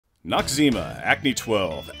Noxzema, Acne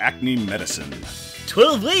 12, Acne Medicine.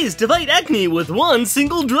 12 ways to fight acne with one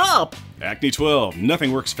single drop. Acne 12,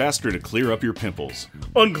 nothing works faster to clear up your pimples.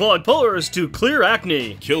 Unclog pores to clear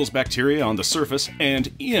acne. Kills bacteria on the surface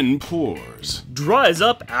and in pores. Dries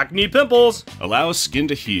up acne pimples. Allows skin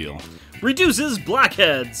to heal. Reduces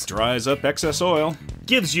blackheads. Dries up excess oil.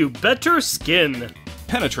 Gives you better skin.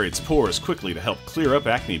 Penetrates pores quickly to help clear up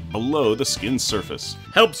acne below the skin surface.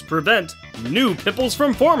 Helps prevent new pimples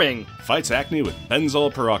from forming. Fights acne with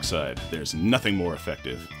benzoyl peroxide. There's nothing more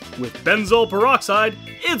effective. With benzoyl peroxide,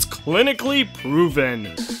 it's clinically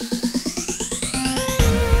proven.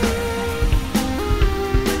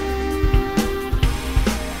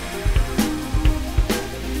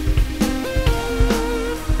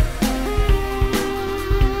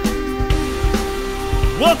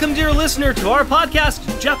 Welcome, dear listener, to our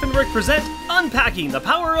podcast. Jeff and Rick present Unpacking, the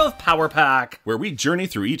Power of Power Pack, where we journey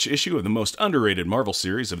through each issue of the most underrated Marvel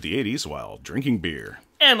series of the 80s while drinking beer.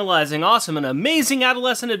 Analyzing awesome and amazing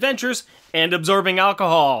adolescent adventures and absorbing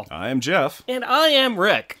alcohol. I am Jeff. And I am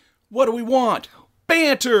Rick. What do we want?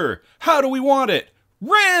 Banter! How do we want it?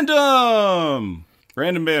 Random!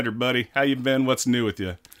 Random banter, buddy. How you been? What's new with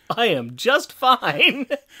you? I am just fine.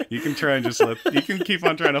 You can try and you can keep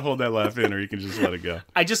on trying to hold that laugh in, or you can just let it go.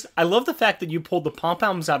 I love the fact that you pulled the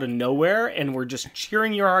pom-poms out of nowhere and were just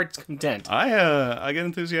cheering your heart's content. I get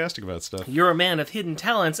enthusiastic about stuff. You're a man of hidden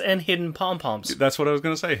talents and hidden pom-poms. That's what I was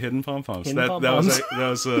going to say, hidden pom-poms. Hidden pom-poms. That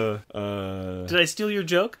was Did I steal your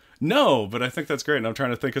joke? No, but I think that's great, and I'm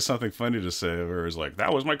trying to think of something funny to say, where it's like,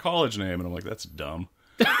 that was my college name, and I'm like, that's dumb.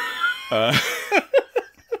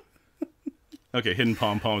 Okay, Hidden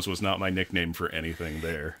Pom-Poms was not my nickname for anything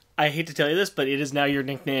there. I hate to tell you this, but it is now your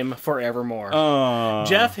nickname forevermore. Oh.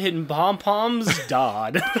 Jeff Hidden Pom-Poms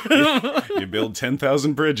Dodd. You build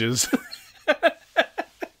 10,000 bridges.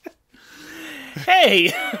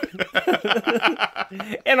 Hey!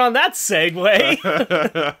 And on that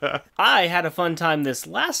segue, I had a fun time this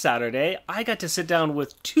last Saturday. I got to sit down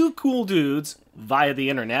with two cool dudes via the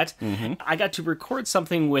internet. Mm-hmm. I got to record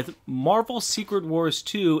something with Marvel Secret Wars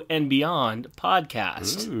 2 and Beyond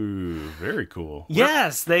podcast. Ooh, very cool.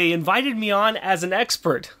 Yes, they invited me on as an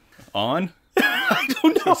expert. On? I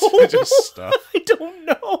don't know. Just stuff. I don't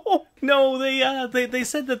know. No, they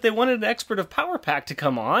said that they wanted an expert of Power Pack to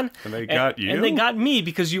come on. And they got you? And they got me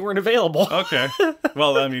because you weren't available. Okay.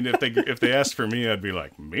 Well, I mean, if they asked for me, I'd be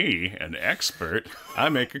like, me, an expert? I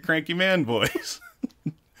make a cranky man voice.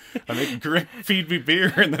 I make feed me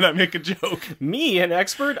beer, and then I make a joke. Me, an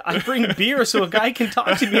expert? I bring beer so a guy can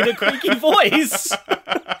talk to me in a cranky voice.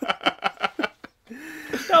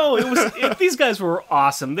 No, these guys were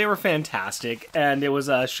awesome. They were fantastic. And it was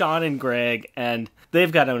Sean and Greg, and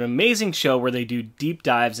they've got an amazing show where they do deep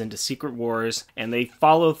dives into Secret Wars, and they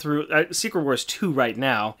follow through Secret Wars 2 right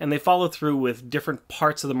now, and they follow through with different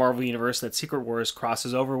parts of the Marvel Universe that Secret Wars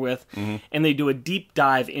crosses over with, and they do a deep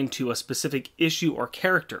dive into a specific issue or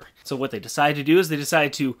character. So what they decided to do is they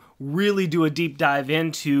decided to really do a deep dive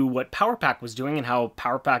into what Power Pack was doing and how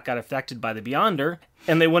Power Pack got affected by the Beyonder,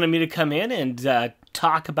 and they wanted me to come in and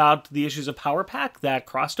talk about the issues of Power Pack that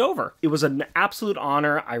crossed over. It was an absolute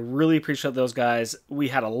honor. I really appreciate those guys. We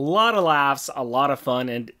had a lot of laughs, a lot of fun,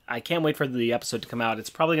 and I can't wait for the episode to come out. It's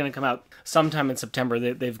probably going to come out sometime in September.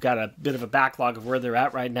 They've got a bit of a backlog of where they're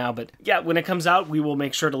at right now, but yeah, when it comes out, we will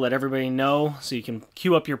make sure to let everybody know so you can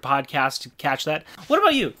queue up your podcast to catch that. What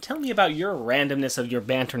about you? Tell me about your randomness of your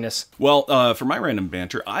banterness. Well, for my random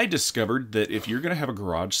banter, I discovered that if you're going to have a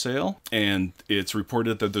garage sale and it's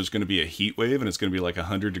reported that there's going to be a heat wave and it's going to be like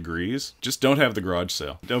 100 degrees, just don't have the garage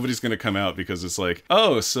sale. Nobody's going to come out because it's like,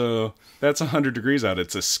 oh, so that's 100 degrees out.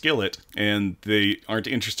 It's a skillet, and they aren't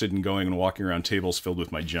interested in going and walking around tables filled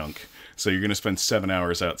with my junk. So you're going to spend 7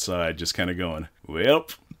 hours outside just kind of going, well,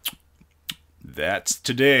 that's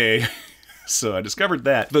today. So I discovered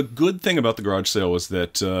that. The good thing about the garage sale was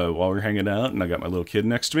that while we were hanging out and I got my little kid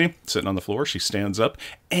next to me, sitting on the floor, she stands up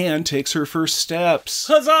and takes her first steps.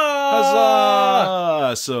 Huzzah!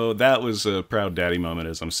 Huzzah! So that was a proud daddy moment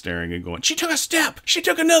as I'm staring and going, she took a step! She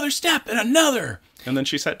took another step and another! And then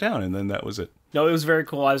she sat down, and then that was it. No, it was very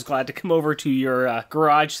cool. I was glad to come over to your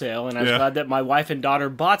garage sale, and I was glad that my wife and daughter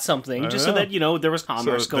bought something, just so that, there was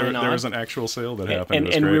commerce going on. There was an actual sale that happened.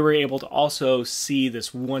 And we were able to also see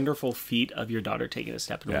this wonderful feat of your daughter taking a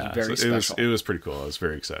step, and it was very special. It was pretty cool. I was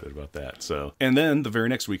very excited about that. So, and then the very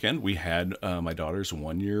next weekend, we had my daughter's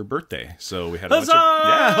 1-year birthday. So we had a huzzah!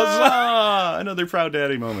 Huzzah! Another proud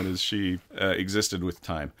daddy moment as she existed with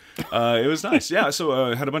time. It was nice. Yeah,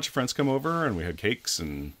 so I had a bunch of friends come over, and we had cakes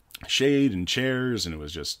and shade and chairs, and it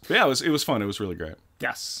was just, it was fun. It was really great.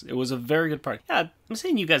 Yes, it was a very good party. Yeah, I'm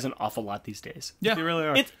saying you guys an awful lot these days. Yeah, you really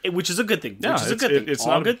are. Which is a good thing. Yeah, which is a good thing. It's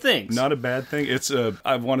all not good things. Not a bad thing. It's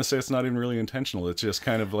I want to say it's not even really intentional. It's just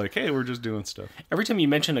kind of like, hey, we're just doing stuff. Every time you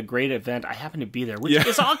mention a great event, I happen to be there, which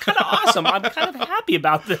is all kind of awesome. I'm kind of happy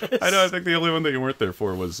about this. I know. I think the only one that you weren't there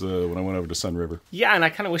for was when I went over to Sun River. Yeah, and I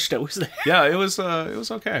kind of wished I was there. Yeah, it was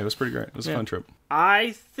okay. It was pretty great. It was a fun trip.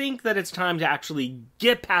 I think that it's time to actually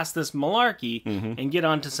get past this malarkey and get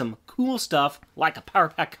on to some cool stuff like a Power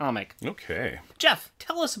Pack comic. Okay. Jeff,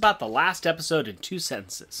 tell us about the last episode in 2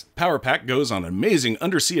 sentences. Power Pack goes on an amazing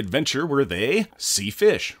undersea adventure where they see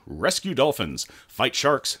fish, rescue dolphins, fight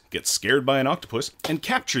sharks, get scared by an octopus, and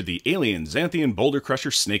capture the alien Xanthian boulder crusher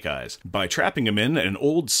Snake Eyes by trapping him in an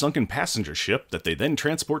old sunken passenger ship that they then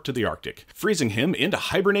transport to the Arctic, freezing him into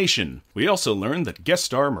hibernation. We also learn that guest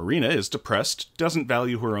star Marina is depressed, doesn't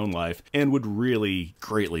value her own life, and would really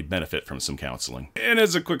greatly benefit from some counseling. And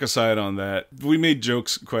as a quick aside on that, we made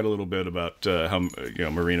jokes quite a little bit about how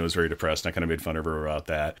Marina was very depressed, and I kind of made fun of her about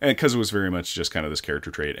that, and because it was very much just kind of this character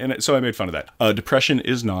trait, and so I made fun of that. Depression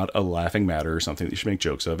is not a laughing matter or something that you should make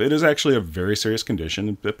jokes of. It is actually a very serious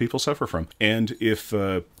condition that people suffer from, and if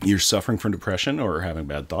you're suffering from depression or having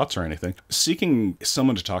bad thoughts or anything, seeking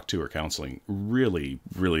someone to talk to or counseling really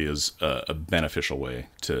is a beneficial way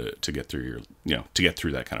to get through to get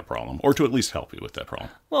through that kind of problem, or to at least help you with that problem.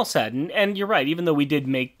 Well said, and you're right, even though we did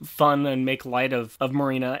make fun and make light of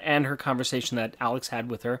Marina and her conversation that Alex had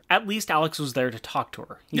with her, at least Alex was there to talk to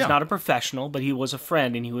her. He's not a professional, but he was a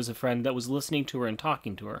friend, and he was a friend that was listening to her and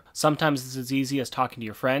talking to her. Sometimes it's as easy as talking to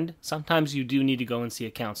your friend. Sometimes you do need to go and see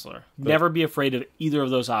a counselor. Never be afraid of either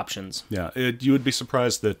of those options. Yeah, you would be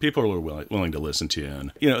surprised that people are willing to listen to you,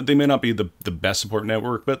 and they may not be the best support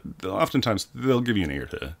network, but oftentimes they'll give you an ear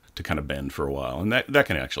to kind of bend for a while, and that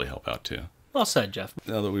can actually help out too. Well said, Jeff.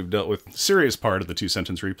 Now that we've dealt with the serious part of the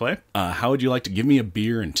 2-sentence replay, how would you like to give me a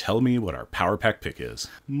beer and tell me what our Power Pack pick is?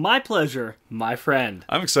 My pleasure, my friend.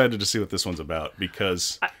 I'm excited to see what this one's about,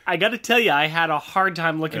 because I got to tell you, I had a hard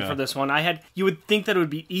time looking for this one. You would think that it would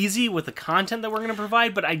be easy with the content that we're going to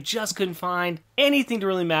provide, but I just couldn't find anything to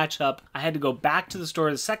really match up. I had to go back to the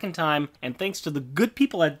store the second time, and thanks to the good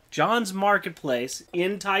people at John's Marketplace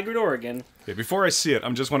in Tigard, Oregon. Okay, before I see it, I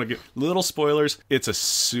just want to give little spoilers. It's a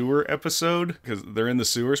sewer episode, because they're in the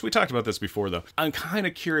sewers. We talked about this before, though. I'm kind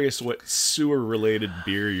of curious what sewer-related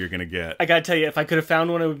beer you're going to get. I gotta tell you, if I could have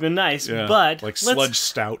found one, it would have been nice, Yeah, but... like sludge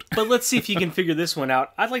stout. But let's see if you can figure this one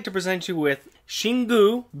out. I'd like to present you with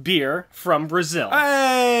Xingu beer from Brazil.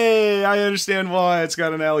 Hey, I understand why it's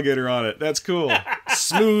got an alligator on it. That's cool.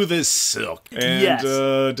 Smooth as silk. And Yes.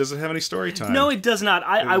 Does it have any story time? No, it does not.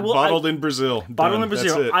 I will... Bottled in Brazil. Bottled Done. in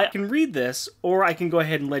Brazil. That's it. I can read this, or I can go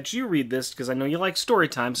ahead and let you read this because I know you like story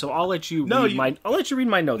time. So I'll let you read my. I'll let you read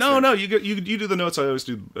my notes. No, you do the notes. I always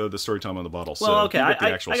do the story time on the bottle. Well, so okay, you get the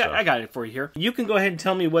actual stuff. I got it for you here. You can go ahead and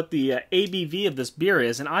tell me what the ABV of this beer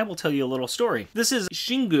is, and I will tell you a little story. This is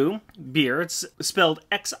Xingu beer. It's spelled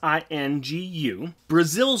Xingu.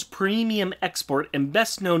 Brazil's premium export and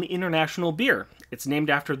best-known international beer. It's named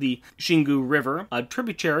after the Xingu River, a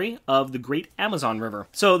tributary of the Great Amazon River.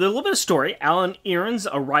 So there's a little bit of story. Alan Earns,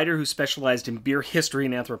 a writer who specialized in beer history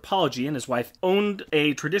and anthropology, and his wife owned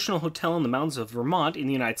a traditional hotel in the mountains of Vermont in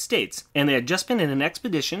the United States. And they had just been in an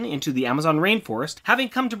expedition into the Amazon rainforest, having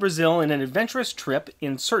come to Brazil in an adventurous trip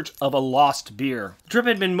in search of a lost beer. The trip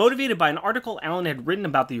had been motivated by an article Alan had written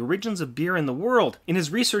about the origins of beer in the world. In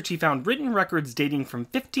his research, he found written records dating from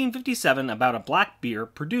 1557 about a black beer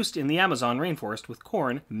produced in the Amazon rainforest with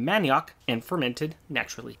corn, manioc, and fermented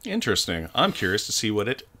naturally. Interesting. I'm curious to see what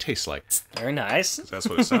it tastes like. Very nice. That's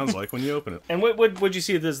what it sounds like when you open it. And what would you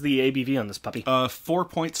see as the ABV on this puppy?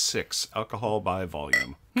 4.6 alcohol by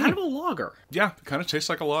volume. Kind of a lager. Yeah, it kind of tastes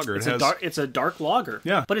like a lager. It's a dark lager.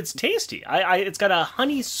 Yeah, but it's tasty. It's got a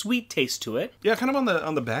honey sweet taste to it. Yeah, kind of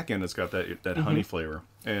on the back end, it's got that honey flavor,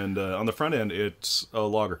 and on the front end, it's a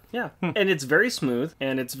lager. Yeah, and it's very smooth,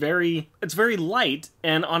 and it's very light.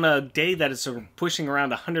 And on a day that is sort of pushing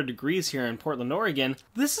around 100 degrees here in Portland, Oregon,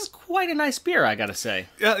 this is quite a nice beer, I gotta say.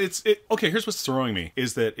 Yeah, okay. Here's what's throwing me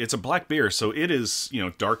is that it's a black beer, so it is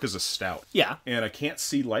dark as a stout. Yeah, and I can't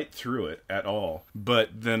see light through it at all.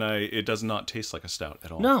 But then it does not taste like a stout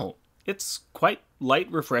at all. No, it's quite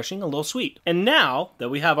light, refreshing, a little sweet. And now that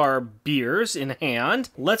we have our beers in hand,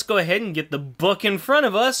 let's go ahead and get the book in front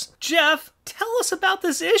of us. Jeff, tell us about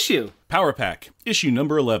this issue. Power Pack, issue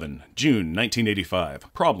number 11, June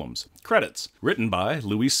 1985. Problems. Credits. Written by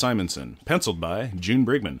Louise Simonson. Penciled by June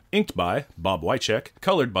Brigman. Inked by Bob Wycheck.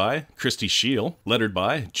 Colored by Christy Scheel. Lettered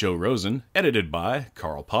by Joe Rosen. Edited by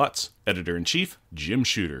Carl Potts. Editor-in-Chief, Jim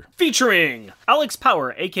Shooter. Featuring Alex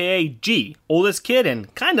Power, a.k.a. G, oldest kid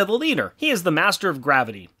and kind of the leader. He is the master of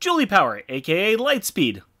gravity. Julie Power, aka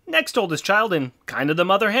Lightspeed. Next oldest child and kinda the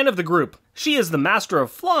mother hen of the group. She is the master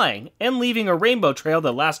of flying and leaving a rainbow trail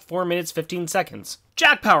that lasts 4 minutes 15 seconds.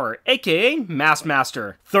 Jack Power, aka Mass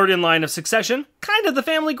Master. Third in line of succession, kinda the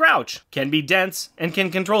family grouch. Can be dense and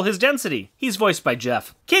can control his density. He's voiced by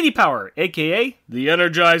Jeff. Katie Power, aka the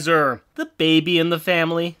Energizer. The baby in the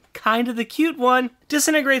family, kinda the cute one.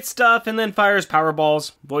 Disintegrates stuff and then fires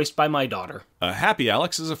powerballs, voiced by my daughter. A happy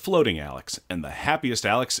Alex is a floating Alex, and the happiest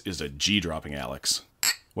Alex is a G-dropping Alex.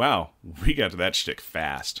 Wow, we got to that shtick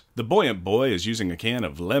fast. The buoyant boy is using a can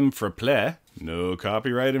of Lem Frappé, no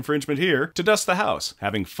copyright infringement here, to dust the house,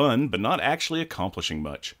 having fun but not actually accomplishing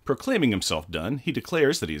much. Proclaiming himself done, he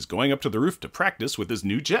declares that he is going up to the roof to practice with his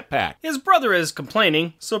new jetpack. His brother is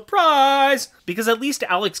complaining, surprise, because at least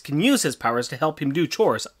Alex can use his powers to help him do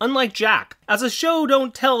chores, unlike Jack. As a show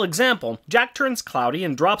don't tell example, Jack turns cloudy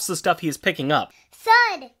and drops the stuff he is picking up.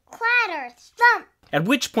 Thud, clatter, thump. At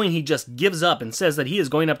which point he just gives up and says that he is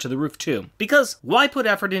going up to the roof too. Because why put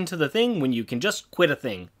effort into the thing when you can just quit a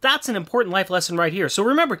thing? That's an important life lesson right here. So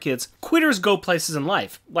remember kids, quitters go places in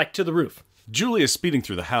life, like to the roof. Julie is speeding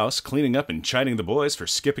through the house, cleaning up and chiding the boys for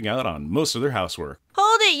skipping out on most of their housework.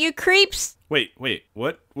 Hold it, you creeps! Wait,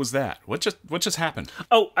 what was that? What just happened?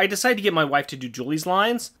 Oh, I decided to get my wife to do Julie's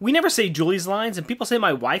lines. We never say Julie's lines, and people say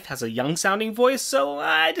my wife has a young-sounding voice, so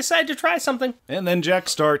I decided to try something. And then Jack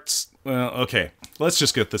starts... Well, okay, let's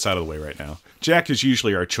just get this out of the way right now. Jack is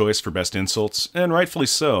usually our choice for best insults, and rightfully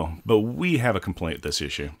so, but we have a complaint with this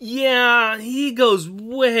issue. Yeah, he goes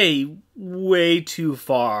way too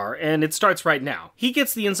far, and it starts right now. He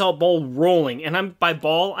gets the insult bowl rolling, and by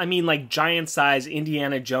ball, I mean like giant-size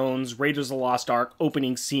Indiana Jones, Raiders of the Lost Ark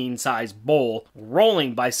opening scene-size bowl,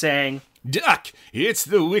 rolling by saying, Duck, it's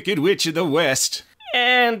the Wicked Witch of the West.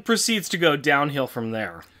 And proceeds to go downhill from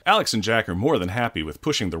there. Alex and Jack are more than happy with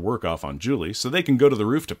pushing their work off on Julie so they can go to the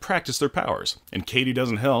roof to practice their powers. And Katie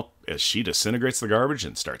doesn't help as she disintegrates the garbage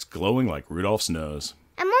and starts glowing like Rudolph's nose.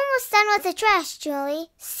 I'm almost done with the trash, Julie.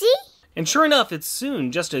 See? And sure enough, it's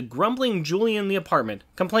soon just a grumbling Julie in the apartment,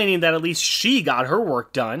 complaining that at least she got her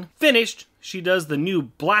work done. Finished, she does the new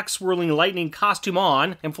black swirling lightning costume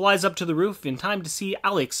on and flies up to the roof in time to see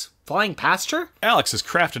Alex flying past her. Alex has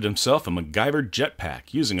crafted himself a MacGyver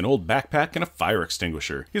jetpack using an old backpack and a fire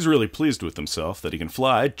extinguisher. He's really pleased with himself that he can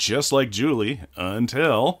fly just like Julie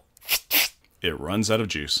until it runs out of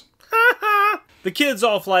juice. The kids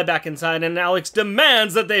all fly back inside and Alex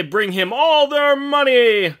demands that they bring him all their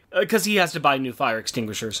money because he has to buy new fire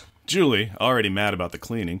extinguishers. Julie, already mad about the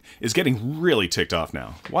cleaning, is getting really ticked off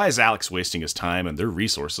now. Why is Alex wasting his time and their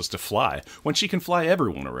resources to fly when she can fly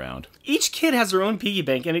everyone around? Each kid has their own piggy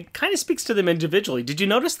bank and it kind of speaks to them individually. Did you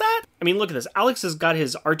notice that? I mean, look at this. Alex has got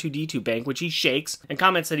his R2-D2 bank, which he shakes, and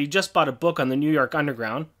comments that he just bought a book on the New York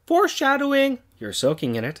Underground. Foreshadowing. You're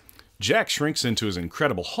soaking in it. Jack shrinks into his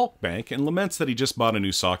Incredible Hulk bank and laments that he just bought a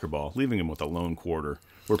new soccer ball, leaving him with a lone quarter.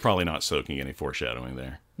 We're probably not soaking any foreshadowing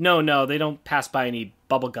there. No, they don't pass by any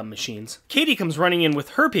bubblegum machines. Katie comes running in with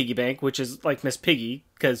her piggy bank, which is like Miss Piggy,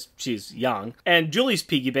 because she's young. And Julie's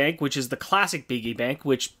piggy bank, which is the classic piggy bank,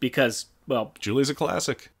 well... Julie's a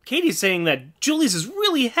classic. Katie's saying that Julie's is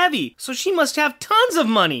really heavy, so she must have tons of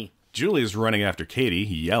money. Julie is running after Katie,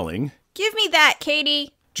 yelling, Give me that,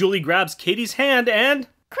 Katie! Julie grabs Katie's hand and...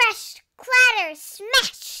 Crash, clatter,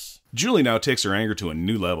 smash! Julie now takes her anger to a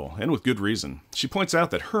new level, and with good reason. She points out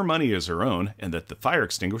that her money is her own, and that the fire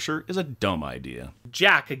extinguisher is a dumb idea.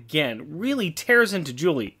 Jack, again, really tears into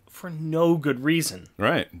Julie for no good reason.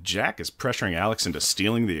 Right. Jack is pressuring Alex into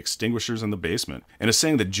stealing the extinguishers in the basement, and is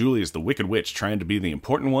saying that Julie is the Wicked Witch trying to be the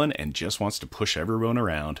important one and just wants to push everyone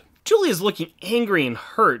around. Julie is looking angry and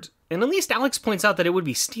hurt, and at least Alex points out that it would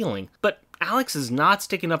be stealing, but Alex is not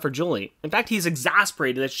sticking up for Julie. In fact, he's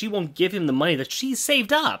exasperated that she won't give him the money that she's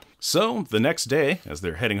saved up. So, the next day, as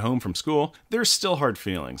they're heading home from school, there's still hard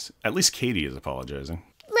feelings. At least Katie is apologizing.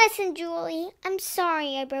 Listen, Julie, I'm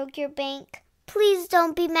sorry I broke your bank. Please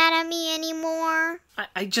don't be mad at me anymore.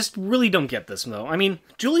 I just really don't get this, though. I mean,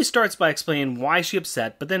 Julie starts by explaining why she's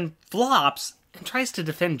upset, but then flops and tries to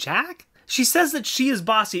defend Jack? She says that she is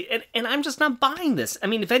bossy, and I'm just not buying this. I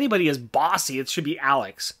mean, if anybody is bossy, it should be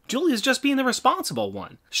Alex. Julie is just being the responsible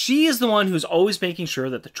one. She is the one who's always making sure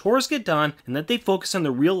that the chores get done and that they focus on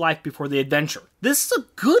the real life before the adventure. This is a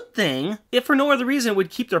good thing, if for no other reason it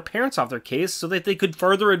would keep their parents off their case so that they could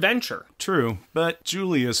further adventure. True, but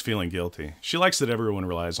Julie is feeling guilty. She likes that everyone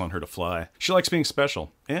relies on her to fly. She likes being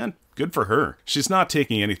special, and good for her. She's not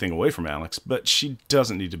taking anything away from Alex, but she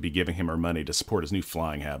doesn't need to be giving him her money to support his new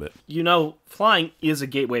flying habit. You know, flying is a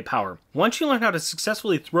gateway power. Once you learn how to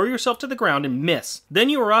successfully throw yourself to the ground and miss, then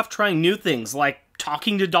you are off trying new things like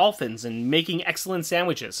talking to dolphins and making excellent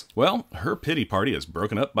sandwiches. Well, her pity party is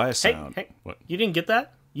broken up by a sound. Hey, What? you didn't get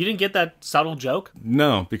that? You didn't get that subtle joke?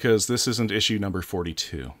 No, because this isn't issue number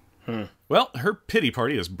 42. Well, her pity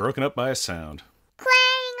party is broken up by a sound.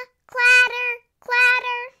 Clang, clatter,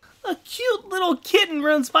 clatter. A cute little kitten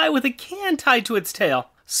runs by with a can tied to its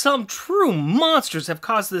tail. Some true monsters have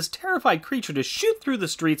caused this terrified creature to shoot through the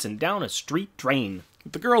streets and down a street drain.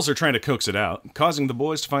 The girls are trying to coax it out, causing the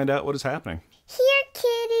boys to find out what is happening. Here,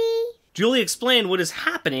 kitty. Julie explained what is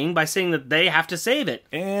happening by saying that they have to save it.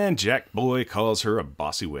 And Jack Boy calls her a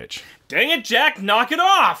bossy witch. Dang it, Jack, knock it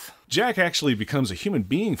off! Jack actually becomes a human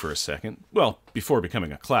being for a second, well, before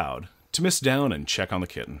becoming a cloud, to miss down and check on the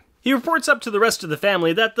kitten. He reports up to the rest of the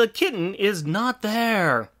family that the kitten is not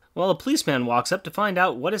there. Well, a policeman walks up to find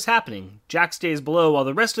out what is happening. Jack stays below while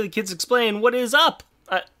the rest of the kids explain what is up.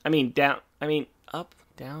 Up,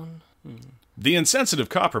 down. The insensitive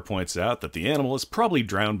copper points out that the animal is probably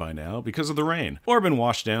drowned by now because of the rain, or been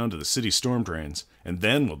washed down to the city storm drains, and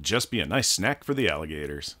then will just be a nice snack for the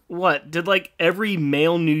alligators. What, did every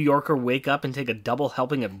male New Yorker wake up and take a double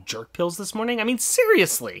helping of jerk pills this morning? I mean,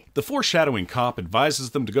 seriously. The foreshadowing cop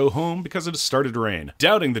advises them to go home because it has started to rain.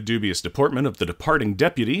 Doubting the dubious deportment of the departing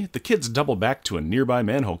deputy, the kids double back to a nearby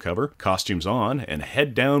manhole cover, costumes on, and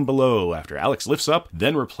head down below after Alex lifts up,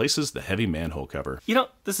 then replaces the heavy manhole cover. You know,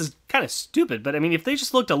 this is kind of stupid, but I mean, if they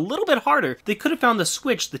just looked a little bit harder, they could have found the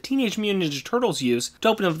switch the Teenage Mutant Ninja Turtles use to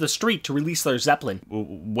open up the street to release their Zeppelin.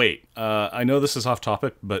 Wait, I know this is off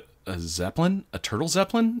topic, but a Zeppelin? A turtle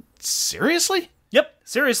Zeppelin? Seriously? Yep,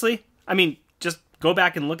 seriously. I mean, just go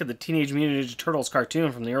back and look at the Teenage Mutant Ninja Turtles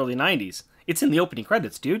cartoon from the early 90s. It's in the opening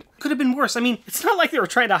credits, dude. Could have been worse. I mean, it's not like they were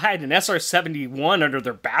trying to hide an SR-71 under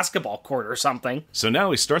their basketball court or something. So now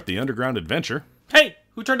we start the underground adventure. Hey,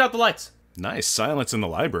 who turned out the lights? Nice silence in the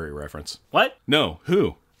library reference. What? No,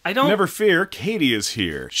 who? I don't... Never fear, Katie is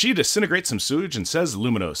here. She disintegrates some sewage and says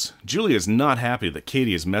luminous. Julie is not happy that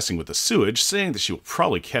Katie is messing with the sewage, saying that she will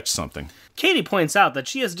probably catch something. Katie points out that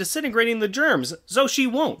she is disintegrating the germs, so she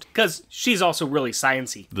won't, because she's also really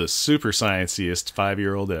sciencey. The super scienciest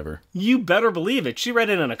 5-year-old ever. You better believe it. She read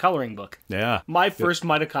it in a coloring book. Yeah. My first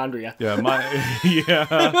mitochondria. Yeah,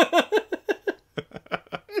 yeah.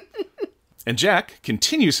 And Jack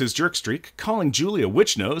continues his jerk streak, calling Julie a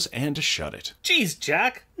witch nose and to shut it. Jeez,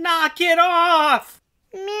 Jack, knock it off!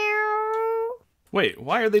 Meow. Wait,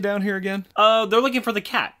 why are they down here again? They're looking for the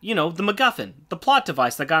cat. You know, the MacGuffin. The plot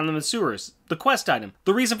device that got them in the sewers. The quest item.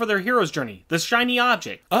 The reason for their hero's journey. The shiny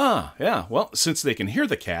object. Ah, yeah. Well, since they can hear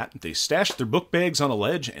the cat, they stash their book bags on a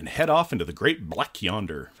ledge and head off into the great black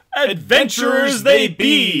yonder. Adventurers they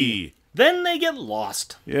be! Then they get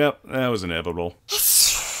lost. Yep, that was inevitable.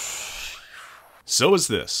 So is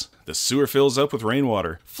this. The sewer fills up with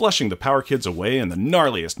rainwater, flushing the Power Kids away in the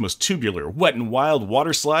gnarliest, most tubular, wet and wild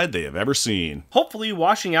water slide they have ever seen. Hopefully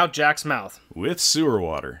washing out Jack's mouth. With sewer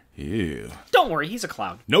water. Ew. Don't worry, he's a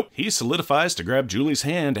cloud. Nope. He solidifies to grab Julie's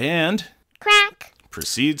hand and Crack.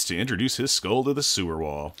 proceeds to introduce his skull to the sewer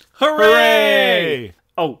wall. Hooray!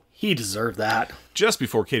 Oh, he deserved that. Just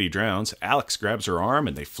before Katie drowns, Alex grabs her arm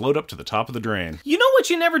and they float up to the top of the drain. You know what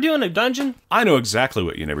you never do in a dungeon? I know exactly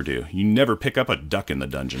what you never do. You never pick up a duck in the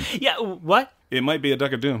dungeon. Yeah, what? It might be a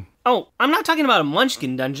duck of doom. Oh, I'm not talking about a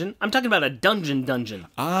munchkin dungeon. I'm talking about a dungeon.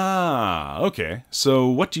 Ah, okay. So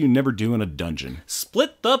what do you never do in a dungeon?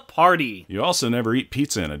 Split the party. You also never eat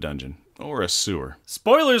pizza in a dungeon. Or a sewer.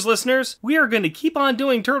 Spoilers, listeners. We are going to keep on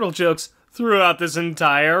doing turtle jokes throughout this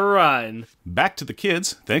entire run. Back to the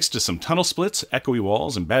kids. Thanks to some tunnel splits, echoey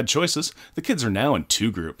walls, and bad choices, the kids are now in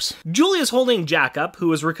 2 groups. Julie is holding Jack up,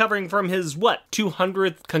 who is recovering from his,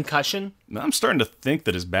 200th concussion? I'm starting to think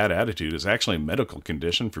that his bad attitude is actually a medical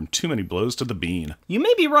condition from too many blows to the bean. You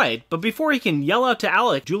may be right, but before he can yell out to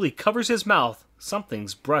Alec, Julie covers his mouth.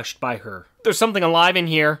 Something's brushed by her. There's something alive in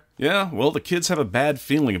here. Yeah, well, the kids have a bad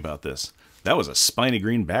feeling about this. That was a spiny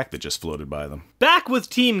green back that just floated by them. Back with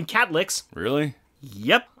Team Catlix. Really?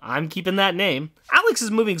 Yep, I'm keeping that name. Alex is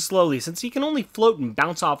moving slowly since he can only float and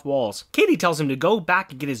bounce off walls. Katie tells him to go back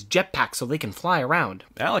and get his jetpack so they can fly around.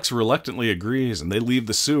 Alex reluctantly agrees and they leave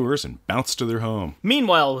the sewers and bounce to their home.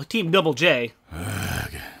 Meanwhile, with Team Double J,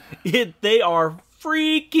 they are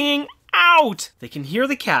freaking out. They can hear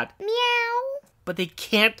the cat, Meow. but they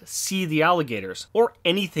can't see the alligators or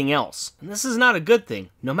anything else. And this is not a good thing,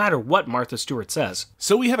 no matter what Martha Stewart says.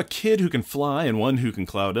 So we have a kid who can fly and one who can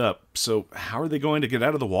cloud up. So how are they going to get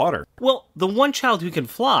out of the water? Well, the one child who can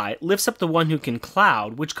fly lifts up the one who can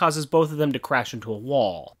cloud, which causes both of them to crash into a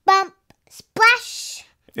wall. Bump. Splash.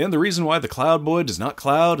 And the reason why the Cloud Boy does not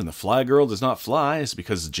cloud and the Fly Girl does not fly is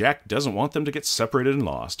because Jack doesn't want them to get separated and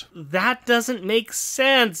lost. That doesn't make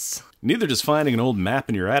sense. Neither does finding an old map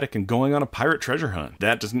in your attic and going on a pirate treasure hunt.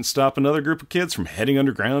 That doesn't stop another group of kids from heading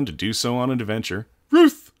underground to do so on an adventure.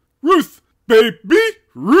 Ruth! Ruth! Baby!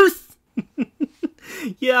 Ruth!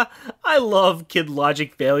 Yeah, I love kid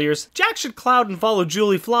logic failures. Jack should cloud and follow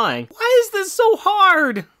Julie flying. Why is this so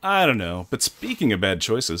hard? I don't know, but speaking of bad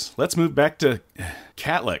choices, let's move back to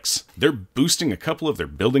Catlex. They're boosting a couple of their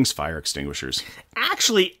building's fire extinguishers.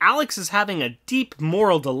 Actually, Alex is having a deep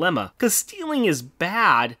moral dilemma, because stealing is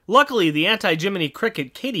bad. Luckily, the anti-Jiminy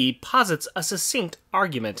Cricket Katie posits a succinct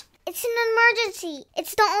argument. It's an emergency.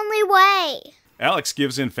 It's the only way. Alex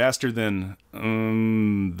gives in faster than,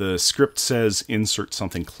 the script says insert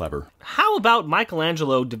something clever. How about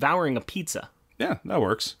Michelangelo devouring a pizza? Yeah, that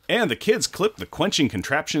works. And the kids clip the quenching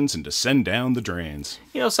contraptions and descend down the drains.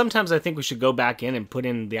 You know, sometimes I think we should go back in and put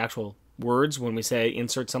in the actual words when we say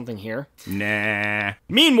insert something here. Nah.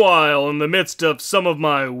 Meanwhile, in the midst of some of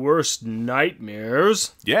my worst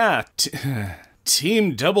nightmares... Yeah,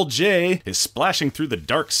 Team Double J is splashing through the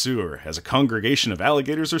dark sewer as a congregation of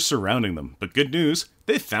alligators are surrounding them. But good news,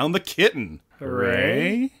 they found the kitten.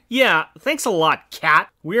 Hooray! Yeah, thanks a lot, Cat.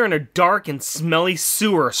 We're in a dark and smelly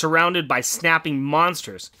sewer surrounded by snapping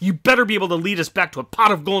monsters. You better be able to lead us back to a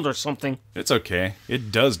pot of gold or something. It's okay.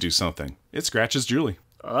 It does do something. It scratches Julie.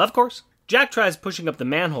 Of course. Jack tries pushing up the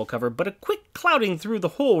manhole cover, but a quick clouding through the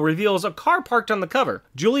hole reveals a car parked on the cover.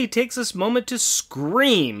 Julie takes this moment to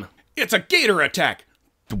scream. It's a gator attack!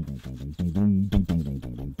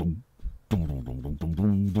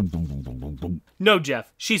 No,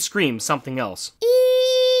 Jeff, she screams something else.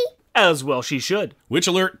 As well she should. Which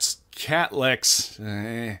alerts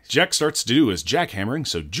Catlex. Jack starts to do his jackhammering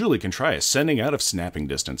so Julie can try ascending out of snapping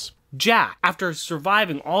distance. Jack, after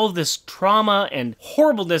surviving all of this trauma and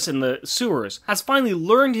horribleness in the sewers, has finally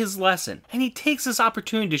learned his lesson, and he takes this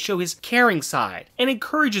opportunity to show his caring side, and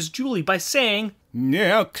encourages Julie by saying,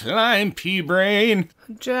 Now climb, pea-brain!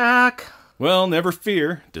 Jack... Well, never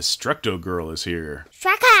fear, Destructo Girl is here.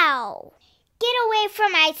 Shrek-ow! Get away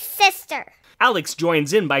from my sister! Alex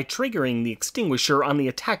joins in by triggering the extinguisher on the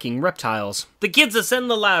attacking reptiles. The kids ascend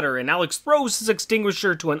the ladder, and Alex throws his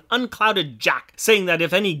extinguisher to an unclouded Jack, saying that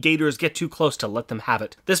if any gators get too close to let them have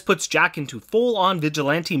it. This puts Jack into full-on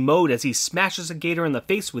vigilante mode as he smashes a gator in the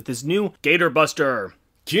face with his new Gator Buster.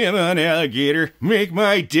 Come on, alligator, make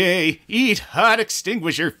my day. Eat hot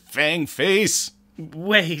extinguisher, fang face.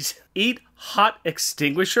 Wait, eat hot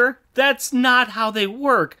extinguisher? That's not how they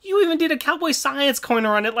work. You even did a Cowboy Science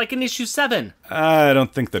corner on it like in issue 7. I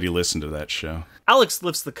don't think that he listened to that show. Alex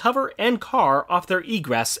lifts the cover and car off their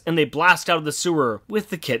egress, and they blast out of the sewer with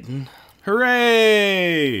the kitten.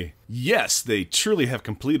 Hooray! Yes, they truly have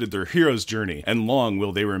completed their hero's journey, and long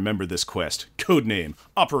will they remember this quest. Codename,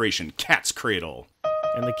 Operation Cat's Cradle.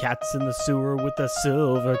 And the cat's in the sewer with a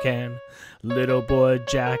silver can. Little boy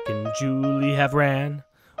Jack and Julie have ran.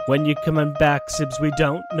 When you coming back, Sibs, we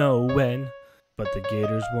don't know when. But the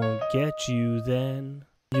gators won't get you then.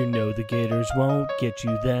 You know the gators won't get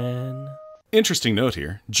you then. Interesting note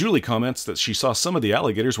here. Julie comments that she saw some of the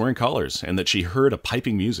alligators wearing collars, and that she heard a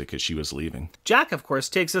piping music as she was leaving. Jack, of course,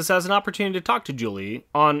 takes this as an opportunity to talk to Julie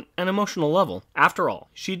on an emotional level. After all,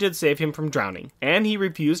 she did save him from drowning, and he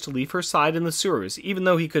refused to leave her side in the sewers, even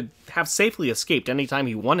though he could have safely escaped anytime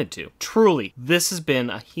he wanted to. Truly, this has been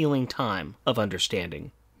a healing time of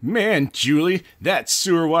understanding. Man, Julie, that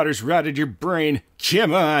sewer water's rotted your brain.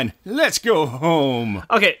 Come on, let's go home.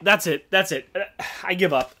 Okay, that's it. I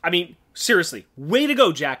give up. I mean, seriously, way to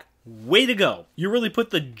go, Jack. Way to go. You really put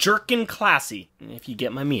the jerk in classy, if you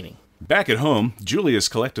get my meaning. Back at home, Julie has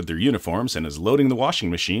collected their uniforms and is loading the washing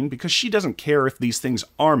machine because she doesn't care if these things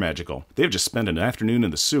are magical. They've just spent an afternoon in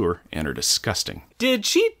the sewer and are disgusting. Did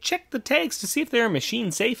she check the tags to see if they're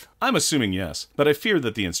machine safe? I'm assuming yes, but I fear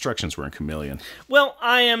that the instructions were in chameleon. Well,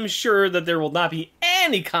 I am sure that there will not be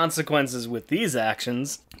any consequences with these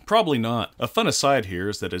actions. Probably not. A fun aside here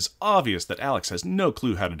is that it's obvious that Alex has no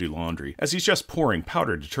clue how to do laundry, as he's just pouring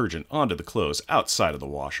powder detergent onto the clothes outside of the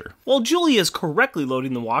washer. While Julie is correctly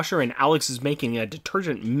loading the washer and Alex is making a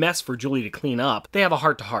detergent mess for Julie to clean up, they have a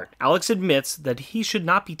heart-to-heart. Alex admits that he should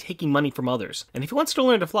not be taking money from others, and if he wants to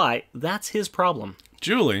learn to fly, that's his problem.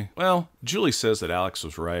 Julie says that Alex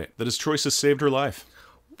was right, that his choices saved her life.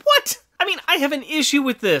 What? I mean, I have an issue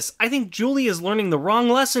with this. I think Julie is learning the wrong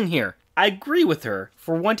lesson here. I agree with her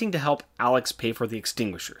for wanting to help Alex pay for the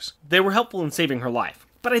extinguishers. They were helpful in saving her life.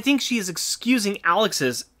 But I think she is excusing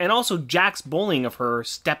Alex's and also Jack's bullying of her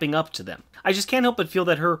stepping up to them. I just can't help but feel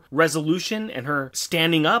that her resolution and her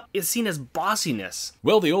standing up is seen as bossiness.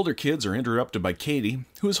 Well, the older kids are interrupted by Katie,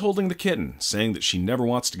 who is holding the kitten, saying that she never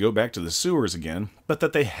wants to go back to the sewers again, but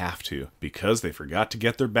that they have to, because they forgot to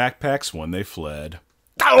get their backpacks when they fled.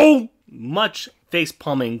 Oh! Much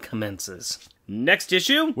face-palming commences. Next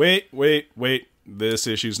issue? Wait. This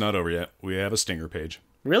issue's not over yet. We have a stinger page.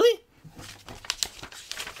 Really?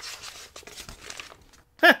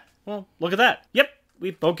 Huh. Well, look at that. Yep.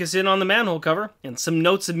 We focus in on the manhole cover, and some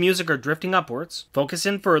notes of music are drifting upwards. Focus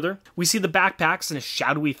in further. We see the backpacks and a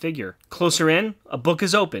shadowy figure. Closer in, a book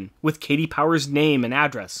is open, with Katie Power's name and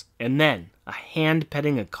address. And then, a hand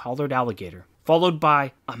petting a collared alligator, followed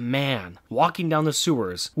by a man walking down the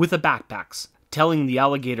sewers with the backpacks, telling the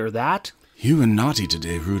alligator that... You were naughty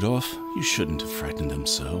today, Rudolph. You shouldn't have frightened them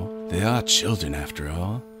so. They are children, after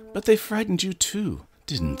all. But they frightened you too,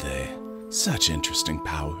 didn't they? Such interesting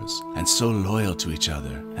powers, and so loyal to each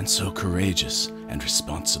other, and so courageous and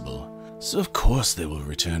responsible. So of course they will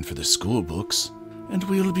return for the school books, and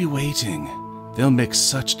we'll be waiting. They'll make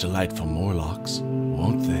such delightful Morlocks,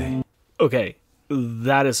 won't they? Okay,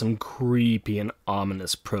 that is some creepy and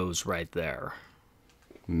ominous prose right there.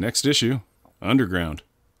 Next issue, Underground.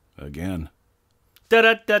 Again.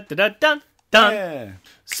 Da-da-da-da-da-dun! Yeah.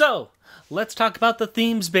 So, let's talk about the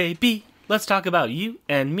themes, baby. Let's talk about you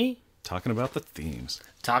and me. Talking about the themes.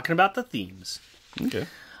 Talking about the themes. Okay.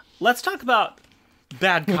 Let's talk about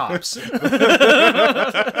bad cops. Yeah,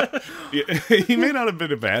 he may not have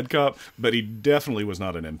been a bad cop, but he definitely was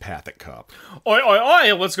not an empathic cop. Oi, oi,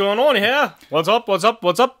 oi, what's going on here? What's up, what's up,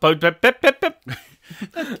 what's up? Pip, pip, pip, pip.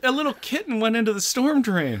 A little kitten went into the storm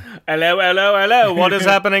drain. Hello, hello, hello, what is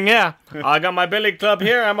happening here? I got my billy club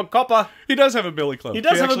here, I'm a copper. He does have a billy club. He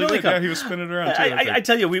does have a actually billy did. club. Yeah, he was spinning around too. I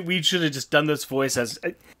tell you, we should have just done this voice as...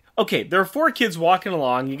 Okay, there are 4 kids walking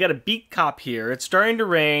along. You got a beat cop here. It's starting to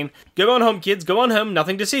rain. Go on home, kids. Go on home.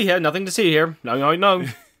 Nothing to see here. Nothing to see here. No, no, no.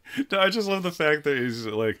 I just love the fact that he's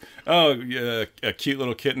like, oh, yeah, a cute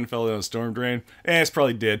little kitten fell in a storm drain. It's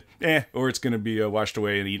probably dead. Or it's going to be washed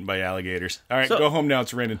away and eaten by alligators. All right, go home now.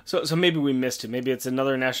 It's raining. So maybe we missed it. Maybe it's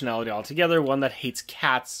another nationality altogether. One that hates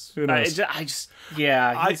cats. Who knows? I just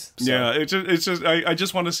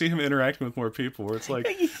want to see him interacting with more people. Where it's like,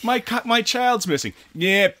 my child's missing.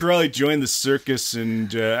 Yeah, probably joined the circus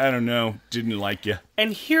and I don't know, didn't like you.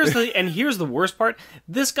 And here's the worst part.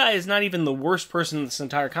 This guy is not even the worst person in this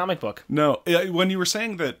entire comic book. No, when you were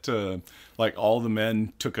saying that, like all the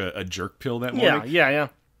men took a jerk pill that morning. Yeah.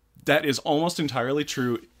 That is almost entirely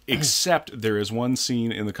true. Except there is one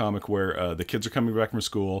scene in the comic where the kids are coming back from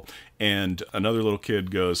school and another little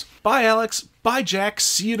kid goes, "Bye, Alex. Bye, Jack.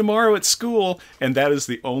 See you tomorrow at school." And that is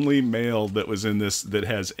the only male that was in this that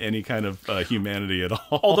has any kind of humanity at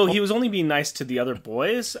all. Although he was only being nice to the other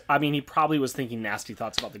boys, I mean, he probably was thinking nasty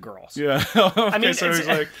thoughts about the girls. Yeah. Okay, I mean, so he's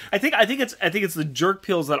like, I think it's the jerk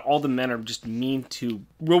pills that all the men are just mean to.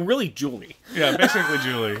 Well, really, Julie. yeah, basically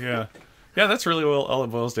Julie. Yeah. Yeah, that's really all it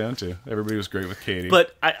boils down to. Everybody was great with Katie.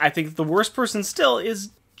 But I think the worst person still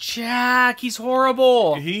is Jack. He's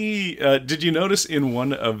horrible. He did you notice in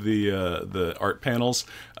one of the art panels,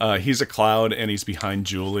 he's a cloud and he's behind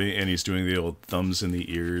Julie and he's doing the old thumbs in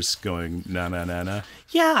the ears, going na na na na.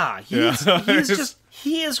 Yeah, he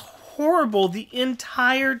is horrible the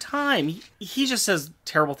entire time. He just says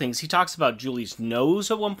terrible things. He talks about Julie's nose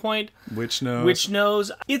at one point. Which nose? Which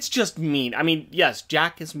nose? It's just mean. I mean, yes,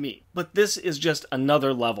 Jack is mean, but this is just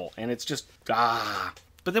another level, and it's just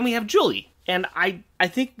But then we have Julie, and I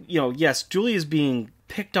think, yes, Julie is being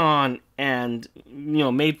picked on and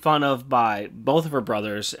made fun of by both of her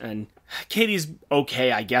brothers, and Katie's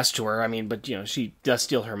okay, I guess, to her. I mean, but she does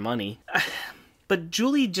steal her money. But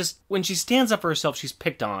Julie just, when she stands up for herself, she's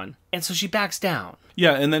picked on. And so she backs down.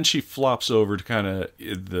 Yeah, and then she flops over to kind of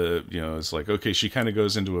it's like, okay, she kind of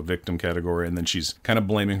goes into a victim category, and then she's kind of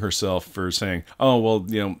blaming herself for saying, oh, well,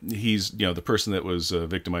 he's, the person that was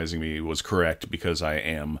victimizing me was correct because I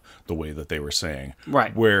am the way that they were saying.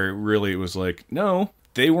 Right. Where really it was like, no,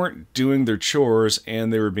 they weren't doing their chores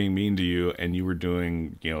and they were being mean to you and you were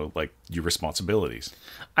doing, like your responsibilities.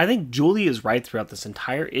 I think Julie is right throughout this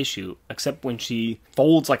entire issue, except when she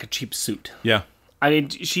folds like a cheap suit. Yeah. I mean,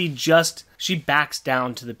 she backs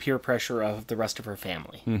down to the peer pressure of the rest of her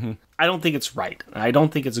family. Mm-hmm. I don't think it's right. I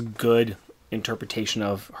don't think it's a good interpretation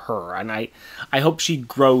of her, and I hope she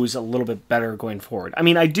grows a little bit better going forward. I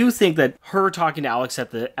mean, I do think that her talking to Alex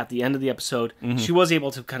at the end of the episode, she was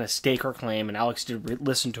able to kind of stake her claim, and Alex did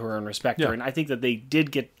listen to her and respect her, and I think that they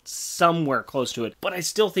did get somewhere close to it. But I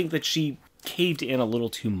still think that she caved in a little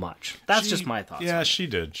too much. That's just my thoughts. Yeah, she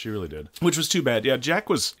did. She really did. Which was too bad. Yeah, Jack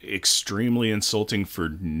was extremely insulting for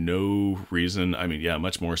no reason. I mean, yeah,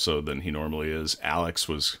 much more so than he normally is. Alex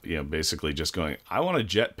was, basically just going, I want a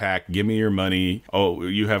jetpack. Give me your money. Oh,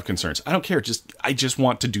 you have concerns. I don't care. I just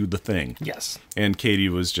want to do the thing. Yes. And Katie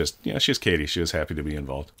was just, she's Katie. She was happy to be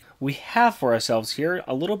involved. We have for ourselves here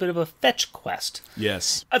a little bit of a fetch quest.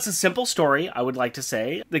 Yes. It's a simple story, I would like to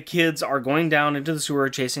say. The kids are going down into the sewer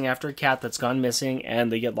chasing after a cat that's gone missing,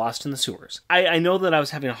 and they get lost in the sewers. I know that I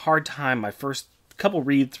was having a hard time my first couple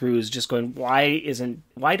read-throughs just going,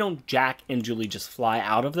 why don't Jack and Julie just fly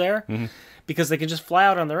out of there? Mm-hmm. Because they can just fly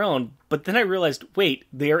out on their own. But then I realized, wait,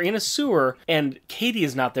 they are in a sewer, and Katie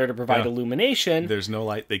is not there to provide illumination. There's no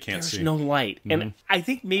light. They can't see. There's no light. Mm-hmm. And I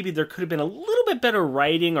think maybe there could have been a little bit better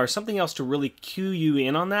writing or something else to really cue you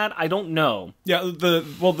in on that. I don't know. Yeah,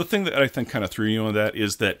 the thing that I think kind of threw you on that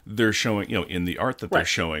is that they're showing, in the art that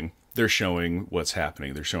they're showing what's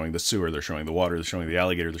happening. They're showing the sewer, they're showing the water, they're showing the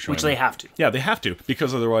alligator, they're showing... Which they have to. Yeah, they have to,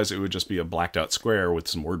 because otherwise it would just be a blacked out square with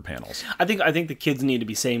some word panels. I think the kids need to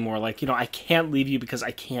be saying more like, I can't leave you because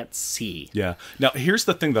I can't see. Yeah. Now, here's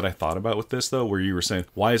the thing that I thought about with this, though, where you were saying,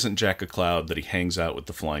 why isn't Jack a cloud that he hangs out with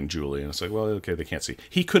the flying Julie? And it's like, well, okay, they can't see.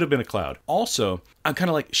 He could have been a cloud. Also, I'm kind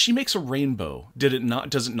of like, she makes a rainbow. Does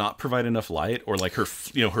it not provide enough light? Or like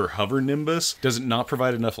her hover nimbus, does it not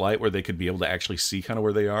provide enough light where they could be able to actually see kind of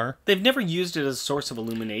where they are? They've never used it as a source of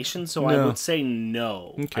illumination, so No. I would say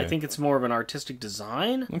no. Okay. I think it's more of an artistic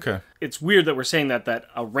design. Okay. It's weird that we're saying that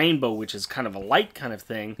a rainbow, which is kind of a light kind of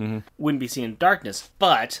thing, wouldn't be seen in darkness,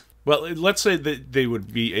 but... Well, let's say that they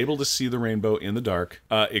would be able to see the rainbow in the dark.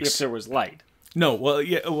 If there was light.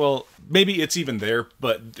 No, maybe it's even there,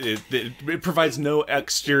 but it provides no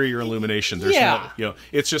exterior illumination. There's no,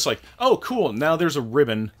 it's just like, oh, cool, now there's a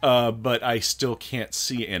ribbon, but I still can't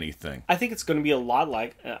see anything. I think it's going to be a lot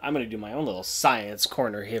like, I'm going to do my own little science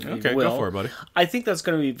corner here, if you will. Go for it, buddy. I think that's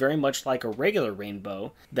going to be very much like a regular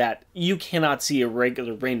rainbow, that you cannot see a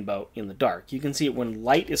regular rainbow in the dark. You can see it when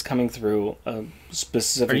light is coming through a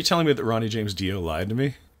specific... Are you telling me that Ronnie James Dio lied to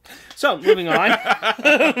me? So, moving on.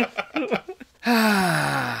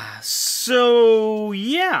 So,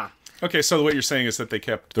 yeah. Okay, so what you're saying is that they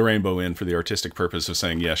kept the rainbow in for the artistic purpose of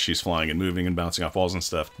saying, yes, she's flying and moving and bouncing off walls and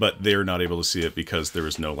stuff, but they're not able to see it because there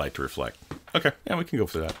is no light to reflect. Okay, yeah, we can go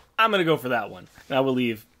for that. I'm going to go for that one. I will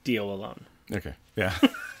leave Dio alone. Okay, yeah.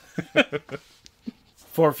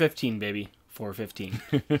 4:15, baby.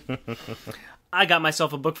 4:15. I got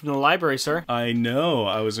myself a book from the library, sir. I know.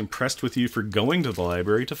 I was impressed with you for going to the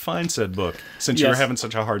library to find said book, since you were having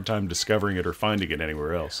such a hard time discovering it or finding it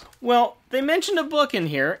anywhere else. Well, they mentioned a book in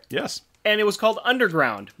here. Yes. And it was called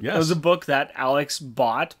Underground. Yes. It was a book that Alex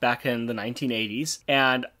bought back in the 1980s.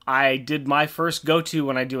 And I did my first go-to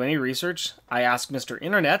when I do any research. I asked Mr.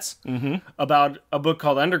 Internets about a book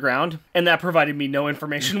called Underground, and that provided me no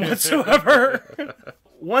information whatsoever.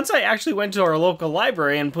 Once I actually went to our local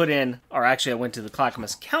library and put in, or actually I went to the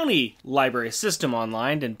Clackamas County Library System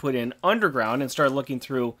online and put in Underground and started looking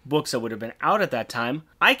through books that would have been out at that time,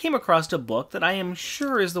 I came across a book that I am